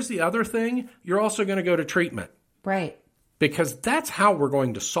 But here's the other thing. You're also going to go to treatment. Right. Because that's how we're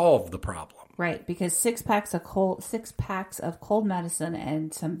going to solve the problem. Right. Because six packs of cold medicine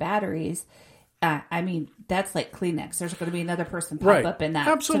and some batteries, that's like Kleenex. There's going to be another person pop up in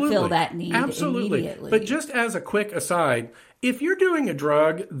that to fill that need immediately. But just as a quick aside, if you're doing a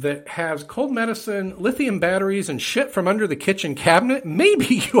drug that has cold medicine, lithium batteries, and shit from under the kitchen cabinet, maybe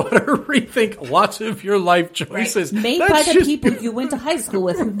you ought to rethink lots of your life choices. Right. Made by the people you went to high school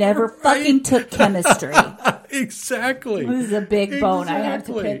with who never fucking took chemistry. Exactly. This is a big bone I have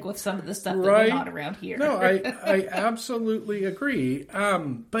to pick with some of the stuff that we're not around here. No, I absolutely agree.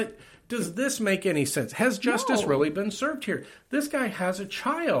 But does this make any sense? Has justice really been served here? This guy has a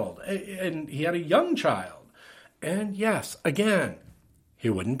child, and he had a young child. And yes, again, he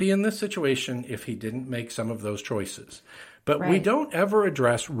wouldn't be in this situation if he didn't make some of those choices. But we don't ever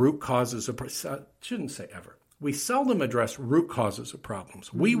address root causes of, shouldn't say ever. We seldom address root causes of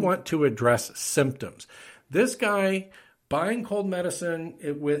problems. We want to address symptoms. This guy buying cold medicine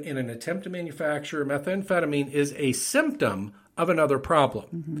in an attempt to manufacture methamphetamine is a symptom of another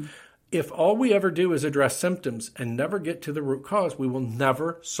problem. If all we ever do is address symptoms and never get to the root cause, we will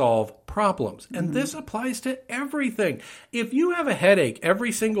never solve problems. And this applies to everything. If you have a headache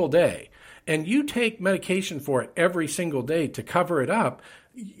every single day and you take medication for it every single day to cover it up,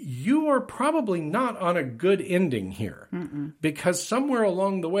 you are probably not on a good ending here. Because somewhere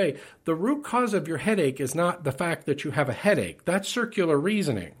along the way, the root cause of your headache is not the fact that you have a headache. That's circular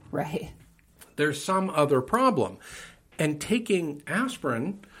reasoning. Right. There's some other problem. And taking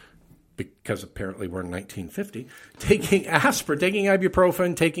aspirin, because apparently we're in 1950, taking aspirin, taking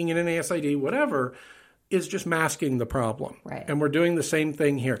ibuprofen, taking an NSAID, whatever, is just masking the problem. Right. And we're doing the same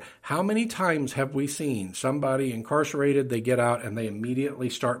thing here. How many times have we seen somebody incarcerated, they get out, and they immediately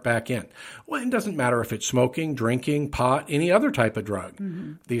start back in? Well, it doesn't matter if it's smoking, drinking, pot, any other type of drug.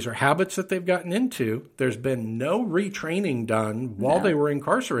 These are habits that they've gotten into. There's been no retraining done while they were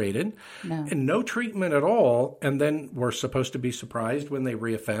incarcerated, and no treatment at all. And then we're supposed to be surprised when they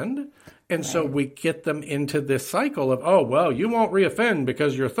reoffend. And so we get them into this cycle of, oh, well, you won't reoffend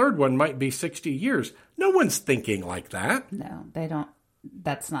because your third one might be 60 years. No one's thinking like that. No, they don't.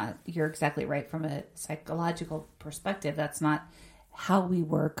 That's not, you're exactly right. From a psychological perspective, that's not how we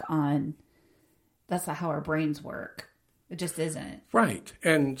work on, that's not how our brains work. It just isn't. Right.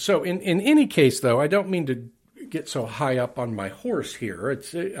 And so in any case, though, I don't mean to get so high up on my horse here.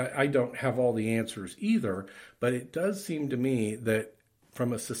 I don't have all the answers either, but it does seem to me that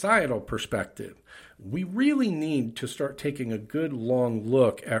from a societal perspective, we really need to start taking a good long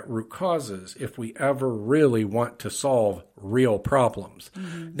look at root causes if we ever really want to solve real problems.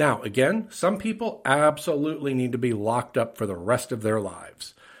 Now, again, some people absolutely need to be locked up for the rest of their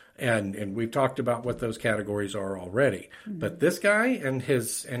lives. And we've talked about what those categories are already. But this guy and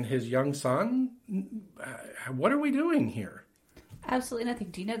his young son, what are we doing here? Absolutely nothing.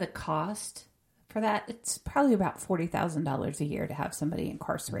 Do you know the cost for that? It's probably about $40,000 a year to have somebody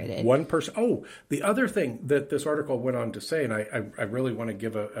incarcerated. One person. Oh, the other thing that this article went on to say, and I really want to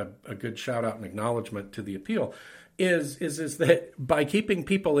give a good shout out and acknowledgement to the appeal, is that by keeping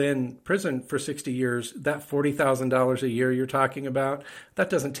people in prison for 60 years, that $40,000 a year you're talking about, that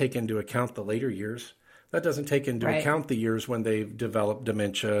doesn't take into account the later years. That doesn't take into account the years when they've developed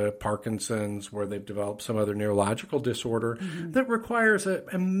dementia, Parkinson's, where they've developed some other neurological disorder that requires an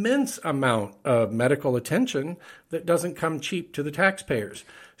immense amount of medical attention that doesn't come cheap to the taxpayers.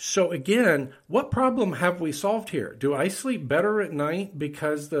 So again, what problem have we solved here? Do I sleep better at night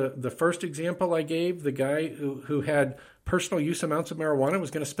because the first example I gave, the guy who had personal use amounts of marijuana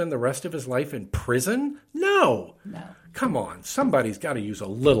was going to spend the rest of his life in prison? No. Come on. Somebody's got to use a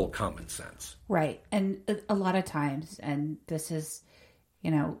little common sense. Right. And a lot of times, and this is,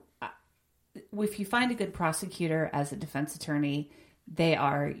 if you find a good prosecutor as a defense attorney, they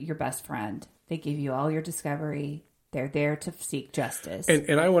are your best friend. They give you all your discovery. They're there to seek justice.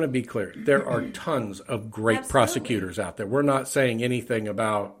 And I want to be clear. There are tons of great prosecutors out there. We're not saying anything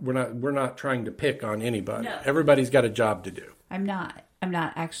about, we're not trying to pick on anybody. No. Everybody's got a job to do. I'm not. I'm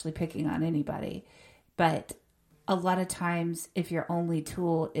not actually picking on anybody, but a lot of times if your only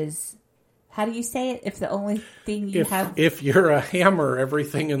tool is, how do you say it? If the only thing you have... If you're a hammer,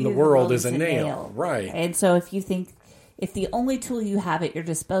 everything in the world is a nail. Right. And so if you think, if the only tool you have at your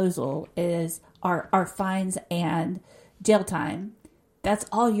disposal are fines and jail time, that's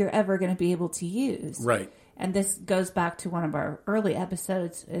all you're ever going to be able to use. Right. And this goes back to one of our early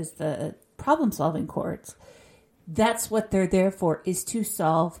episodes, is the problem-solving courts. That's what they're there for, is to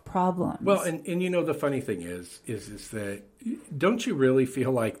solve problems. Well, and the funny thing is that, don't you really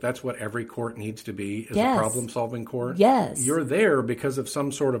feel like that's what every court needs to be, is a problem-solving court? Yes. You're there because of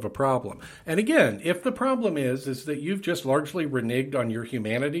some sort of a problem. And again, if the problem is that you've just largely reneged on your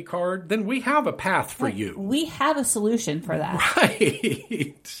humanity card, then we have a path for you. We have a solution for that.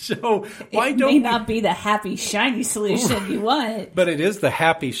 Right. So it may not be the happy, shiny solution you want. But it is the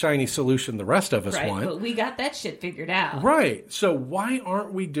happy, shiny solution the rest of us want. But we got that shit figured out. Right. So why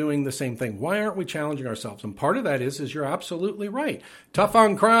aren't we doing the same thing? Why aren't we challenging ourselves? And part of that is you're absolutely right. Tough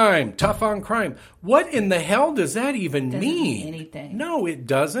on crime. Tough on crime. What in the hell does that even mean? Doesn't mean anything. No, it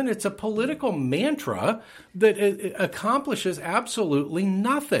doesn't. It's a political mantra that it accomplishes absolutely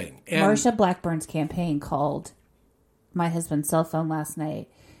nothing. And Marsha Blackburn's campaign called my husband's cell phone last night,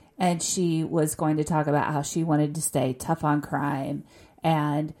 and she was going to talk about how she wanted to stay tough on crime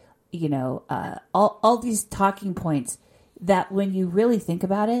and, all these talking points that, when you really think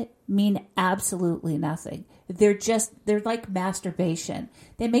about it, mean absolutely nothing. They're like masturbation.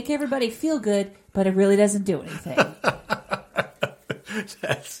 They make everybody feel good, but it really doesn't do anything.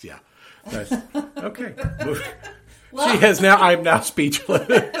 That's okay. I'm now speechless.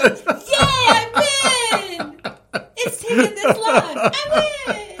 Yay, I win! It's taken this long. I win!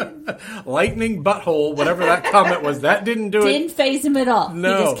 Lightning butthole, whatever that comment was, that didn't do it. Didn't phase him at all.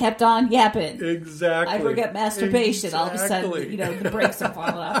 No. He just kept on yapping. Exactly. I forgot masturbation. Exactly. All of a sudden, the brakes are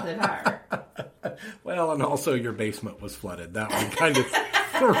falling off the car. Well, and also your basement was flooded. That one kind of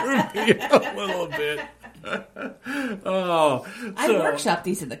threw me a little bit. I workshop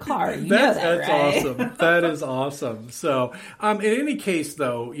these in the car. That's right? Awesome. That is awesome. So, in any case,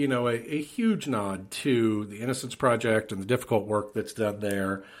 though, a huge nod to the Innocence Project and the difficult work that's done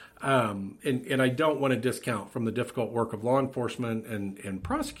there. And I don't want to discount from the difficult work of law enforcement and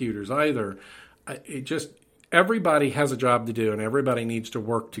prosecutors either. Everybody has a job to do, and everybody needs to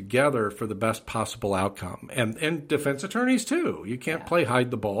work together for the best possible outcome. And defense attorneys, too. You can't play hide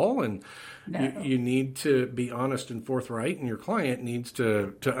the ball, and you need to be honest and forthright, and your client needs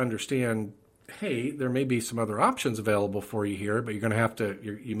to understand, hey, there may be some other options available for you here, but you're going to have to,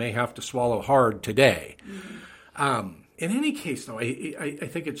 you may have to swallow hard today. Mm-hmm. In any case, though, I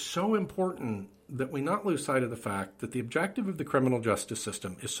think it's so important that we not lose sight of the fact that the objective of the criminal justice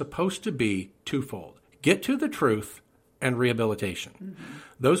system is supposed to be twofold. Get to the truth and rehabilitation. Mm-hmm.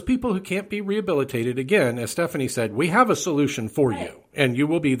 Those people who can't be rehabilitated, again, as Stephanie said, we have a solution for you, and you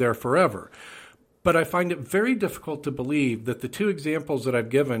will be there forever. But I find it very difficult to believe that the two examples that I've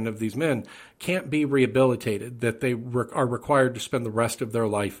given of these men can't be rehabilitated, that they are required to spend the rest of their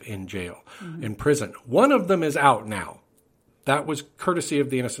life in jail, in prison. One of them is out now. That was courtesy of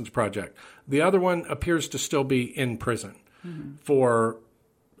the Innocence Project. The other one appears to still be in prison for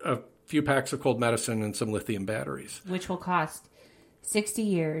a few packs of cold medicine and some lithium batteries. Which will cost 60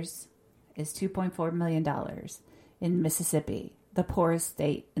 years, is $2.4 million in Mississippi, the poorest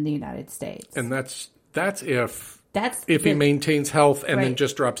state in the United States. And that's if he maintains health and then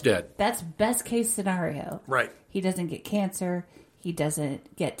just drops dead. That's best case scenario. Right. He doesn't get cancer. He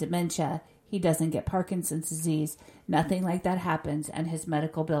doesn't get dementia. He doesn't get Parkinson's disease. Nothing like that happens, and his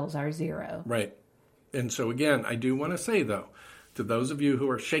medical bills are zero. Right. And so, again, I do want to say, though, to those of you who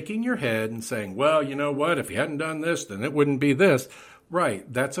are shaking your head and saying, well, you know what, if you hadn't done this, then it wouldn't be this. Right.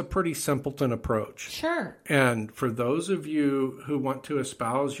 That's a pretty simpleton approach. Sure. And for those of you who want to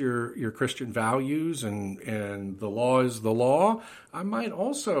espouse your Christian values and the law is the law, I might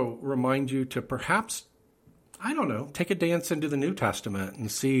also remind you to perhaps, I don't know, take a dance into the New Testament and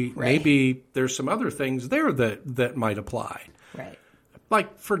see maybe there's some other things there that might apply. Right.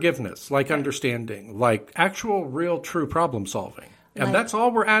 Like forgiveness, like understanding, like actual, real, true problem solving. And that's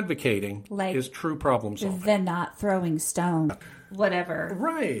all we're advocating is true problem solving. Then not throwing stone, whatever.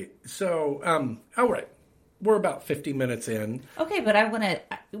 Right. So, all right. We're about 50 minutes in. Okay, but I want to...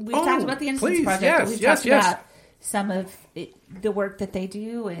 We've talked about the Innocence Project. Yes, we've talked about some of the work that they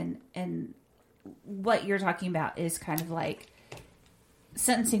do, and what you're talking about is kind of like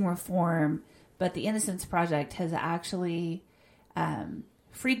sentencing reform, but the Innocence Project has actually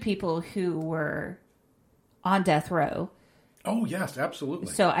freed people who were on death row. Oh, yes,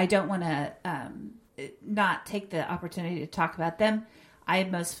 absolutely. So I don't want to not take the opportunity to talk about them.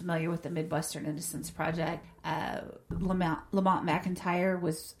 I'm most familiar with the Midwestern Innocence Project. Lamont McIntyre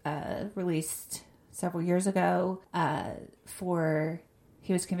was released several years ago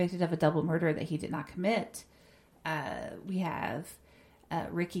he was convicted of a double murder that he did not commit. We have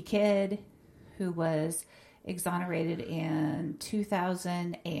Ricky Kidd, who was exonerated in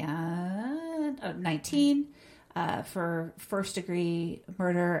 2019 for first-degree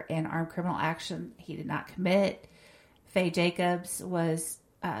murder and armed criminal action he did not commit. Faye Jacobs was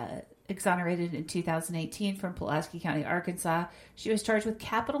exonerated in 2018 from Pulaski County, Arkansas. She was charged with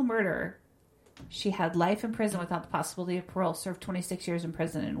capital murder. She had life in prison without the possibility of parole, served 26 years in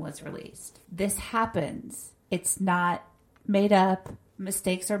prison, and was released. This happens. It's not made up.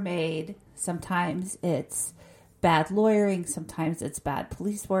 Mistakes are made. Sometimes it's bad lawyering. Sometimes it's bad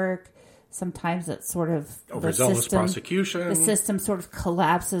police work. Sometimes it's sort of overzealous prosecution. The system sort of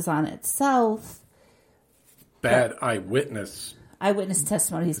collapses on itself. Bad eyewitness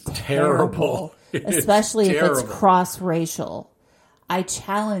testimony is terrible. It's especially terrible. If it's cross-racial. I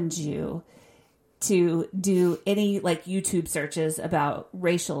challenge you to do any YouTube searches about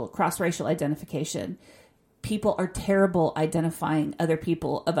cross-racial identification. People are terrible identifying other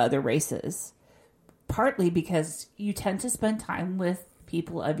people of other races, partly because you tend to spend time with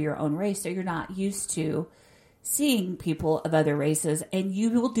people of your own race, so you're not used to seeing people of other races, and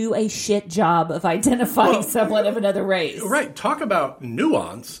you will do a shit job of identifying someone of another race. Right. Talk about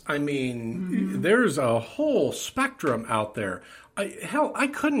nuance. I mean, there's a whole spectrum out there. I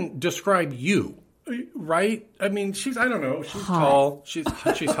couldn't describe you. Right? I mean, I don't know. She's hot. Tall. She's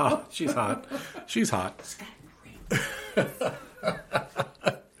hot. She's hot. She's hot.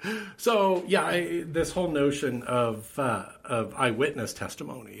 So, yeah, this whole notion of eyewitness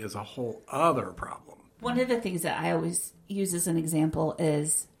testimony is a whole other problem. One of the things that I always use as an example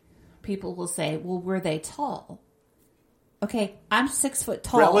is people will say, well, were they tall? Okay, I'm 6 foot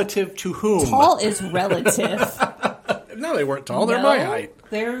tall. Relative to whom? Tall is relative. No, they weren't tall. They're my height.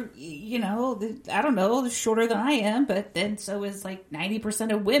 They're, I don't know, they're shorter than I am, but then so is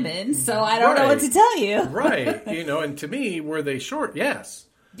 90% of women, so I don't know what to tell you. Right. And to me, were they short? Yes.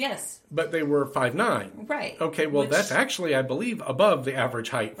 Yes. But they were 5'9". Right. Okay, well, that's actually, I believe, above the average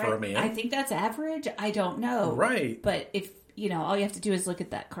height for a man. I think that's average. I don't know. Right. But if, all you have to do is look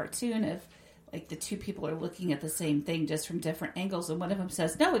at that cartoon of, the two people are looking at the same thing just from different angles, and one of them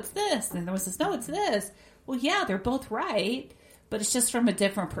says, no, it's this, and the other one says, no, it's this. Well, yeah, they're both right, but it's just from a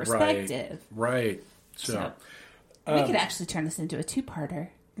different perspective. Right. So we could actually turn this into a two-parter.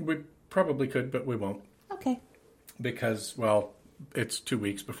 We probably could, but we won't. Okay. Because, it's 2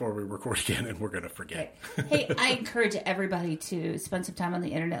 weeks before we record again, and we're going to forget. Right. Hey, I encourage everybody to spend some time on the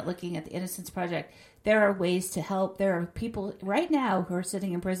internet looking at the Innocence Project. There are ways to help. There are people right now who are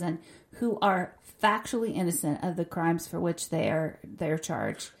sitting in prison who are factually innocent of the crimes for which they're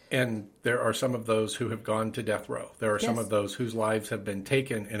charged. And there are some of those who have gone to death row. There are some of those whose lives have been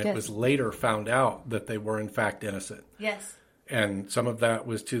taken, and it was later found out that they were in fact innocent. Yes. And some of that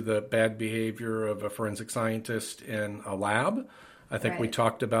was to the bad behavior of a forensic scientist in a lab. I think we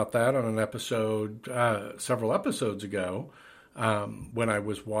talked about that on an episode several episodes ago when I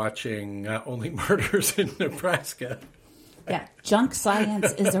was watching Only Murders in Nebraska. Yeah, junk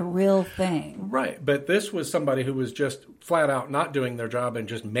science is a real thing. Right, but this was somebody who was just flat out not doing their job and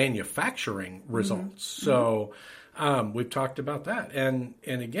just manufacturing results. So we've talked about that. And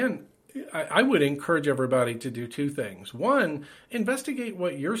again, I would encourage everybody to do two things. One, investigate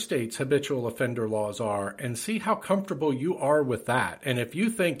what your state's habitual offender laws are and see how comfortable you are with that. And if you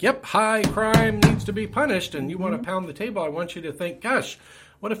think, yep, high crime needs to be punished, and you want to pound the table, I want you to think, gosh,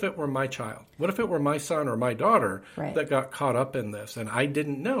 what if it were my child? What if it were my son or my daughter that got caught up in this? And I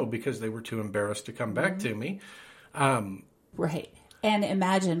didn't know because they were too embarrassed to come back to me. Right. And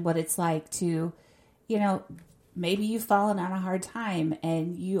imagine what it's like to, maybe you've fallen on a hard time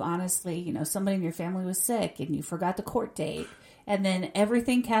and you honestly, somebody in your family was sick and you forgot the court date. And then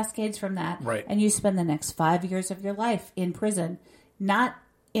everything cascades from that. Right. And you spend the next 5 years of your life in prison, not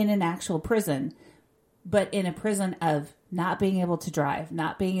in an actual prison, but in a prison of not being able to drive,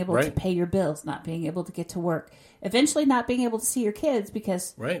 not being able to pay your bills, not being able to get to work, eventually not being able to see your kids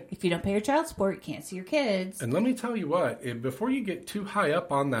because if you don't pay your child support, you can't see your kids. And let me tell you what, before you get too high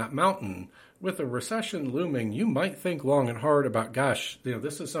up on that mountain, with a recession looming, you might think long and hard about, gosh,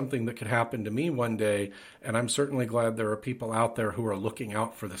 this is something that could happen to me one day. And I'm certainly glad there are people out there who are looking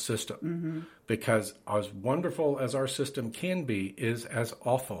out for the system. Because as wonderful as our system can be is as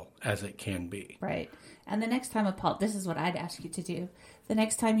awful as it can be. Right. And the next time this is what I'd ask you to do. The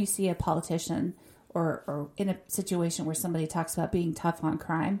next time you see a politician or in a situation where somebody talks about being tough on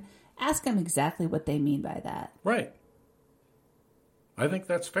crime, ask them exactly what they mean by that. Right. I think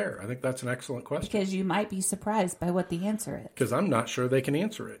that's fair. I think that's an excellent question. Because you might be surprised by what the answer is. Because I'm not sure they can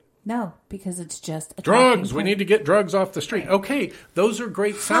answer it. No, because it's just a drugs. We need to get drugs off the street. Okay, those are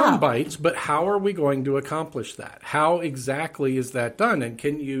great sound bites, but how are we going to accomplish that? How exactly is that done? And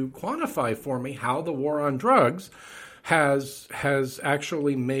can you quantify for me how the war on drugs has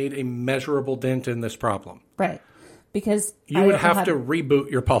actually made a measurable dent in this problem? Right. Because you would have to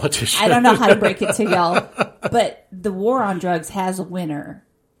reboot your politicians. I don't know how to break it to y'all, but the war on drugs has a winner.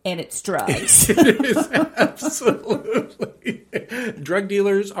 And it's drugs. It is absolutely. Drug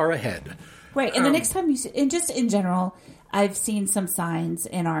dealers are ahead. Right. And the next time you see, and just in general, I've seen some signs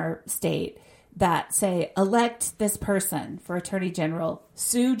in our state that say, elect this person for attorney general,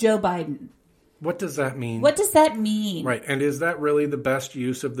 sue Joe Biden. What does that mean? What does that mean? Right. And is that really the best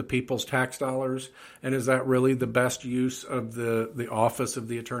use of the people's tax dollars? And is that really the best use of the office of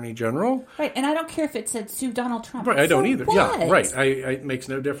the Attorney General? Right. And I don't care if it said sue Donald Trump. Right. I don't either. What? Yeah. Right. It makes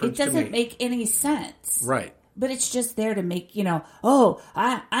no difference to me. It doesn't make any sense. Right. But it's just there to make,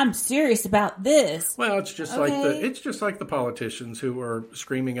 I'm serious about this. Well, it's just like the politicians who are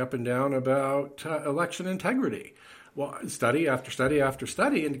screaming up and down about election integrity. Well, study after study after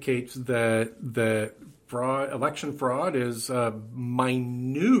study indicates that election fraud is a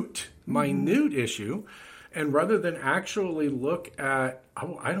minute issue. And rather than actually look at,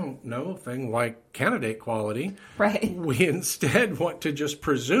 thing like candidate quality, right, we instead want to just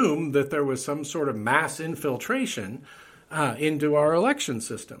presume that there was some sort of mass infiltration into our election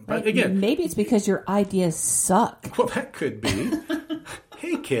system. But again, maybe it's because your ideas suck. Well, that could be.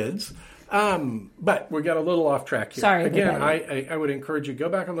 Hey, kids. But we got a little off track here. Sorry. Again, I would encourage you, go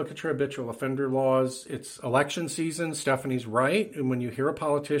back and look at your habitual offender laws. It's election season. Stephanie's right. And when you hear a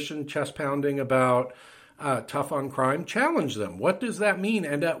politician chest pounding about tough on crime, challenge them. What does that mean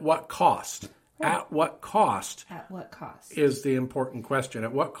and at what cost? Right. At what cost? At what cost? Is the important question.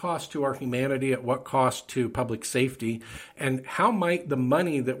 At what cost to our humanity? At what cost to public safety? And how might the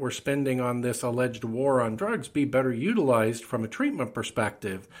money that we're spending on this alleged war on drugs be better utilized from a treatment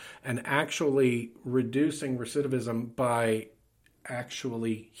perspective and actually reducing recidivism by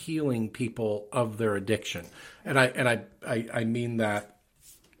actually healing people of their addiction? And I mean that.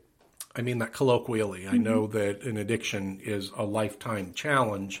 I mean that colloquially. I know that an addiction is a lifetime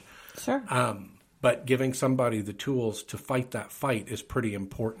challenge. Sure. But giving somebody the tools to fight that fight is pretty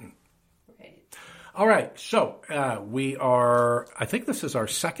important. Right. All right. So I think this is our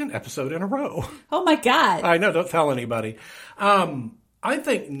second episode in a row. Oh, my God. I know. Don't tell anybody. I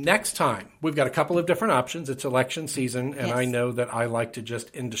think next time we've got a couple of different options. It's election season, and yes. I know that I like to just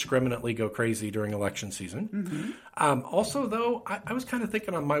indiscriminately go crazy during election season. Mm-hmm. Also, though, I was kind of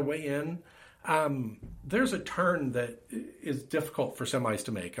thinking on my way in, there's a turn that is difficult for semis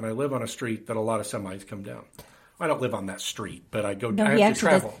to make, and I live on a street that a lot of semis come down. I don't live on that street, but I have to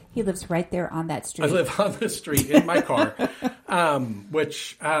travel. He lives right there on that street. I live on the street in my car,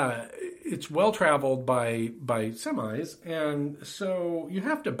 which it's well traveled by semis, and so you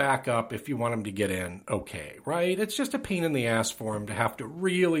have to back up if you want them to get in. Okay, right? It's just a pain in the ass for them to have to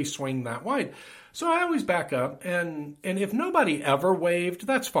really swing that wide. So I always back up, and if nobody ever waved,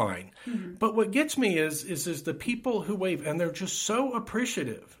 that's fine. Mm-hmm. But what gets me is the people who wave, and they're just so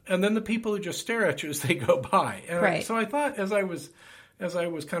appreciative, and then the people who just stare at you as they go by. And right. So I thought, as I was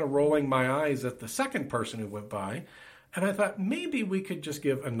kind of rolling my eyes at the second person who went by, and I thought maybe we could just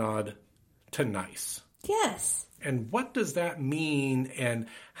give a nod to nice. Yes. And what does that mean? And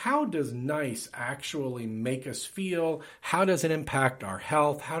how does nice actually make us feel? How does it impact our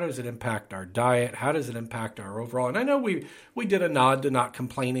health? How does it impact our diet? How does it impact our overall? And I know we did a nod to not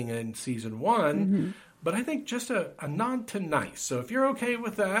complaining in season 1, mm-hmm. but I think just a nod to nice. So if you're okay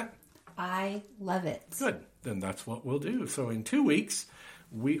with that. I love it. Good. Then that's what we'll do. So in 2 weeks,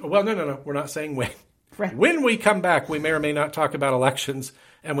 no. We're not saying when. Right. When we come back, we may or may not talk about elections,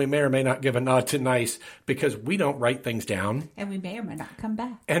 and we may or may not give a nod to nice because we don't write things down. And we may or may not come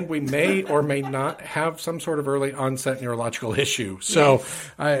back. And we may or may not have some sort of early onset neurological issue. So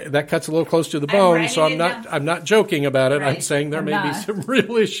yes. That cuts a little close to the bone. So I'm not joking about it. Right. I'm saying there may be some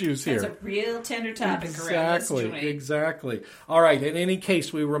real issues here. It's a real tender topic. Exactly. All right. In any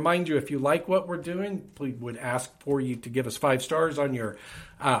case, we remind you, if you like what we're doing, we would ask for you to give us 5 stars on your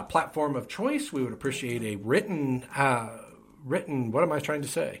platform of choice. We would appreciate a written, what am I trying to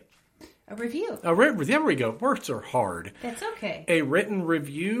say? A review. There we go. Words are hard. That's okay. A written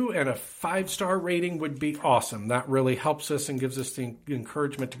review and a 5-star rating would be awesome. That really helps us and gives us the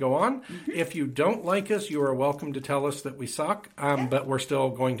encouragement to go on. Mm-hmm. If you don't like us, you are welcome to tell us that we suck, but we're still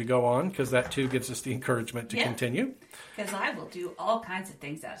going to go on because that too gives us the encouragement to continue. Because I will do all kinds of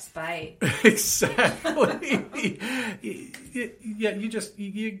things out of spite. Exactly. Yeah,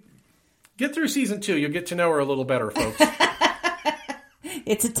 you get through season 2. You'll get to know her a little better, folks.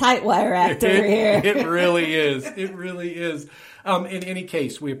 It's a tight wire act over here. It really is. It really is. In any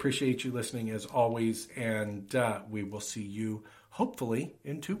case, we appreciate you listening as always, and we will see you hopefully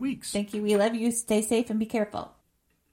in 2 weeks. Thank you. We love you. Stay safe and be careful.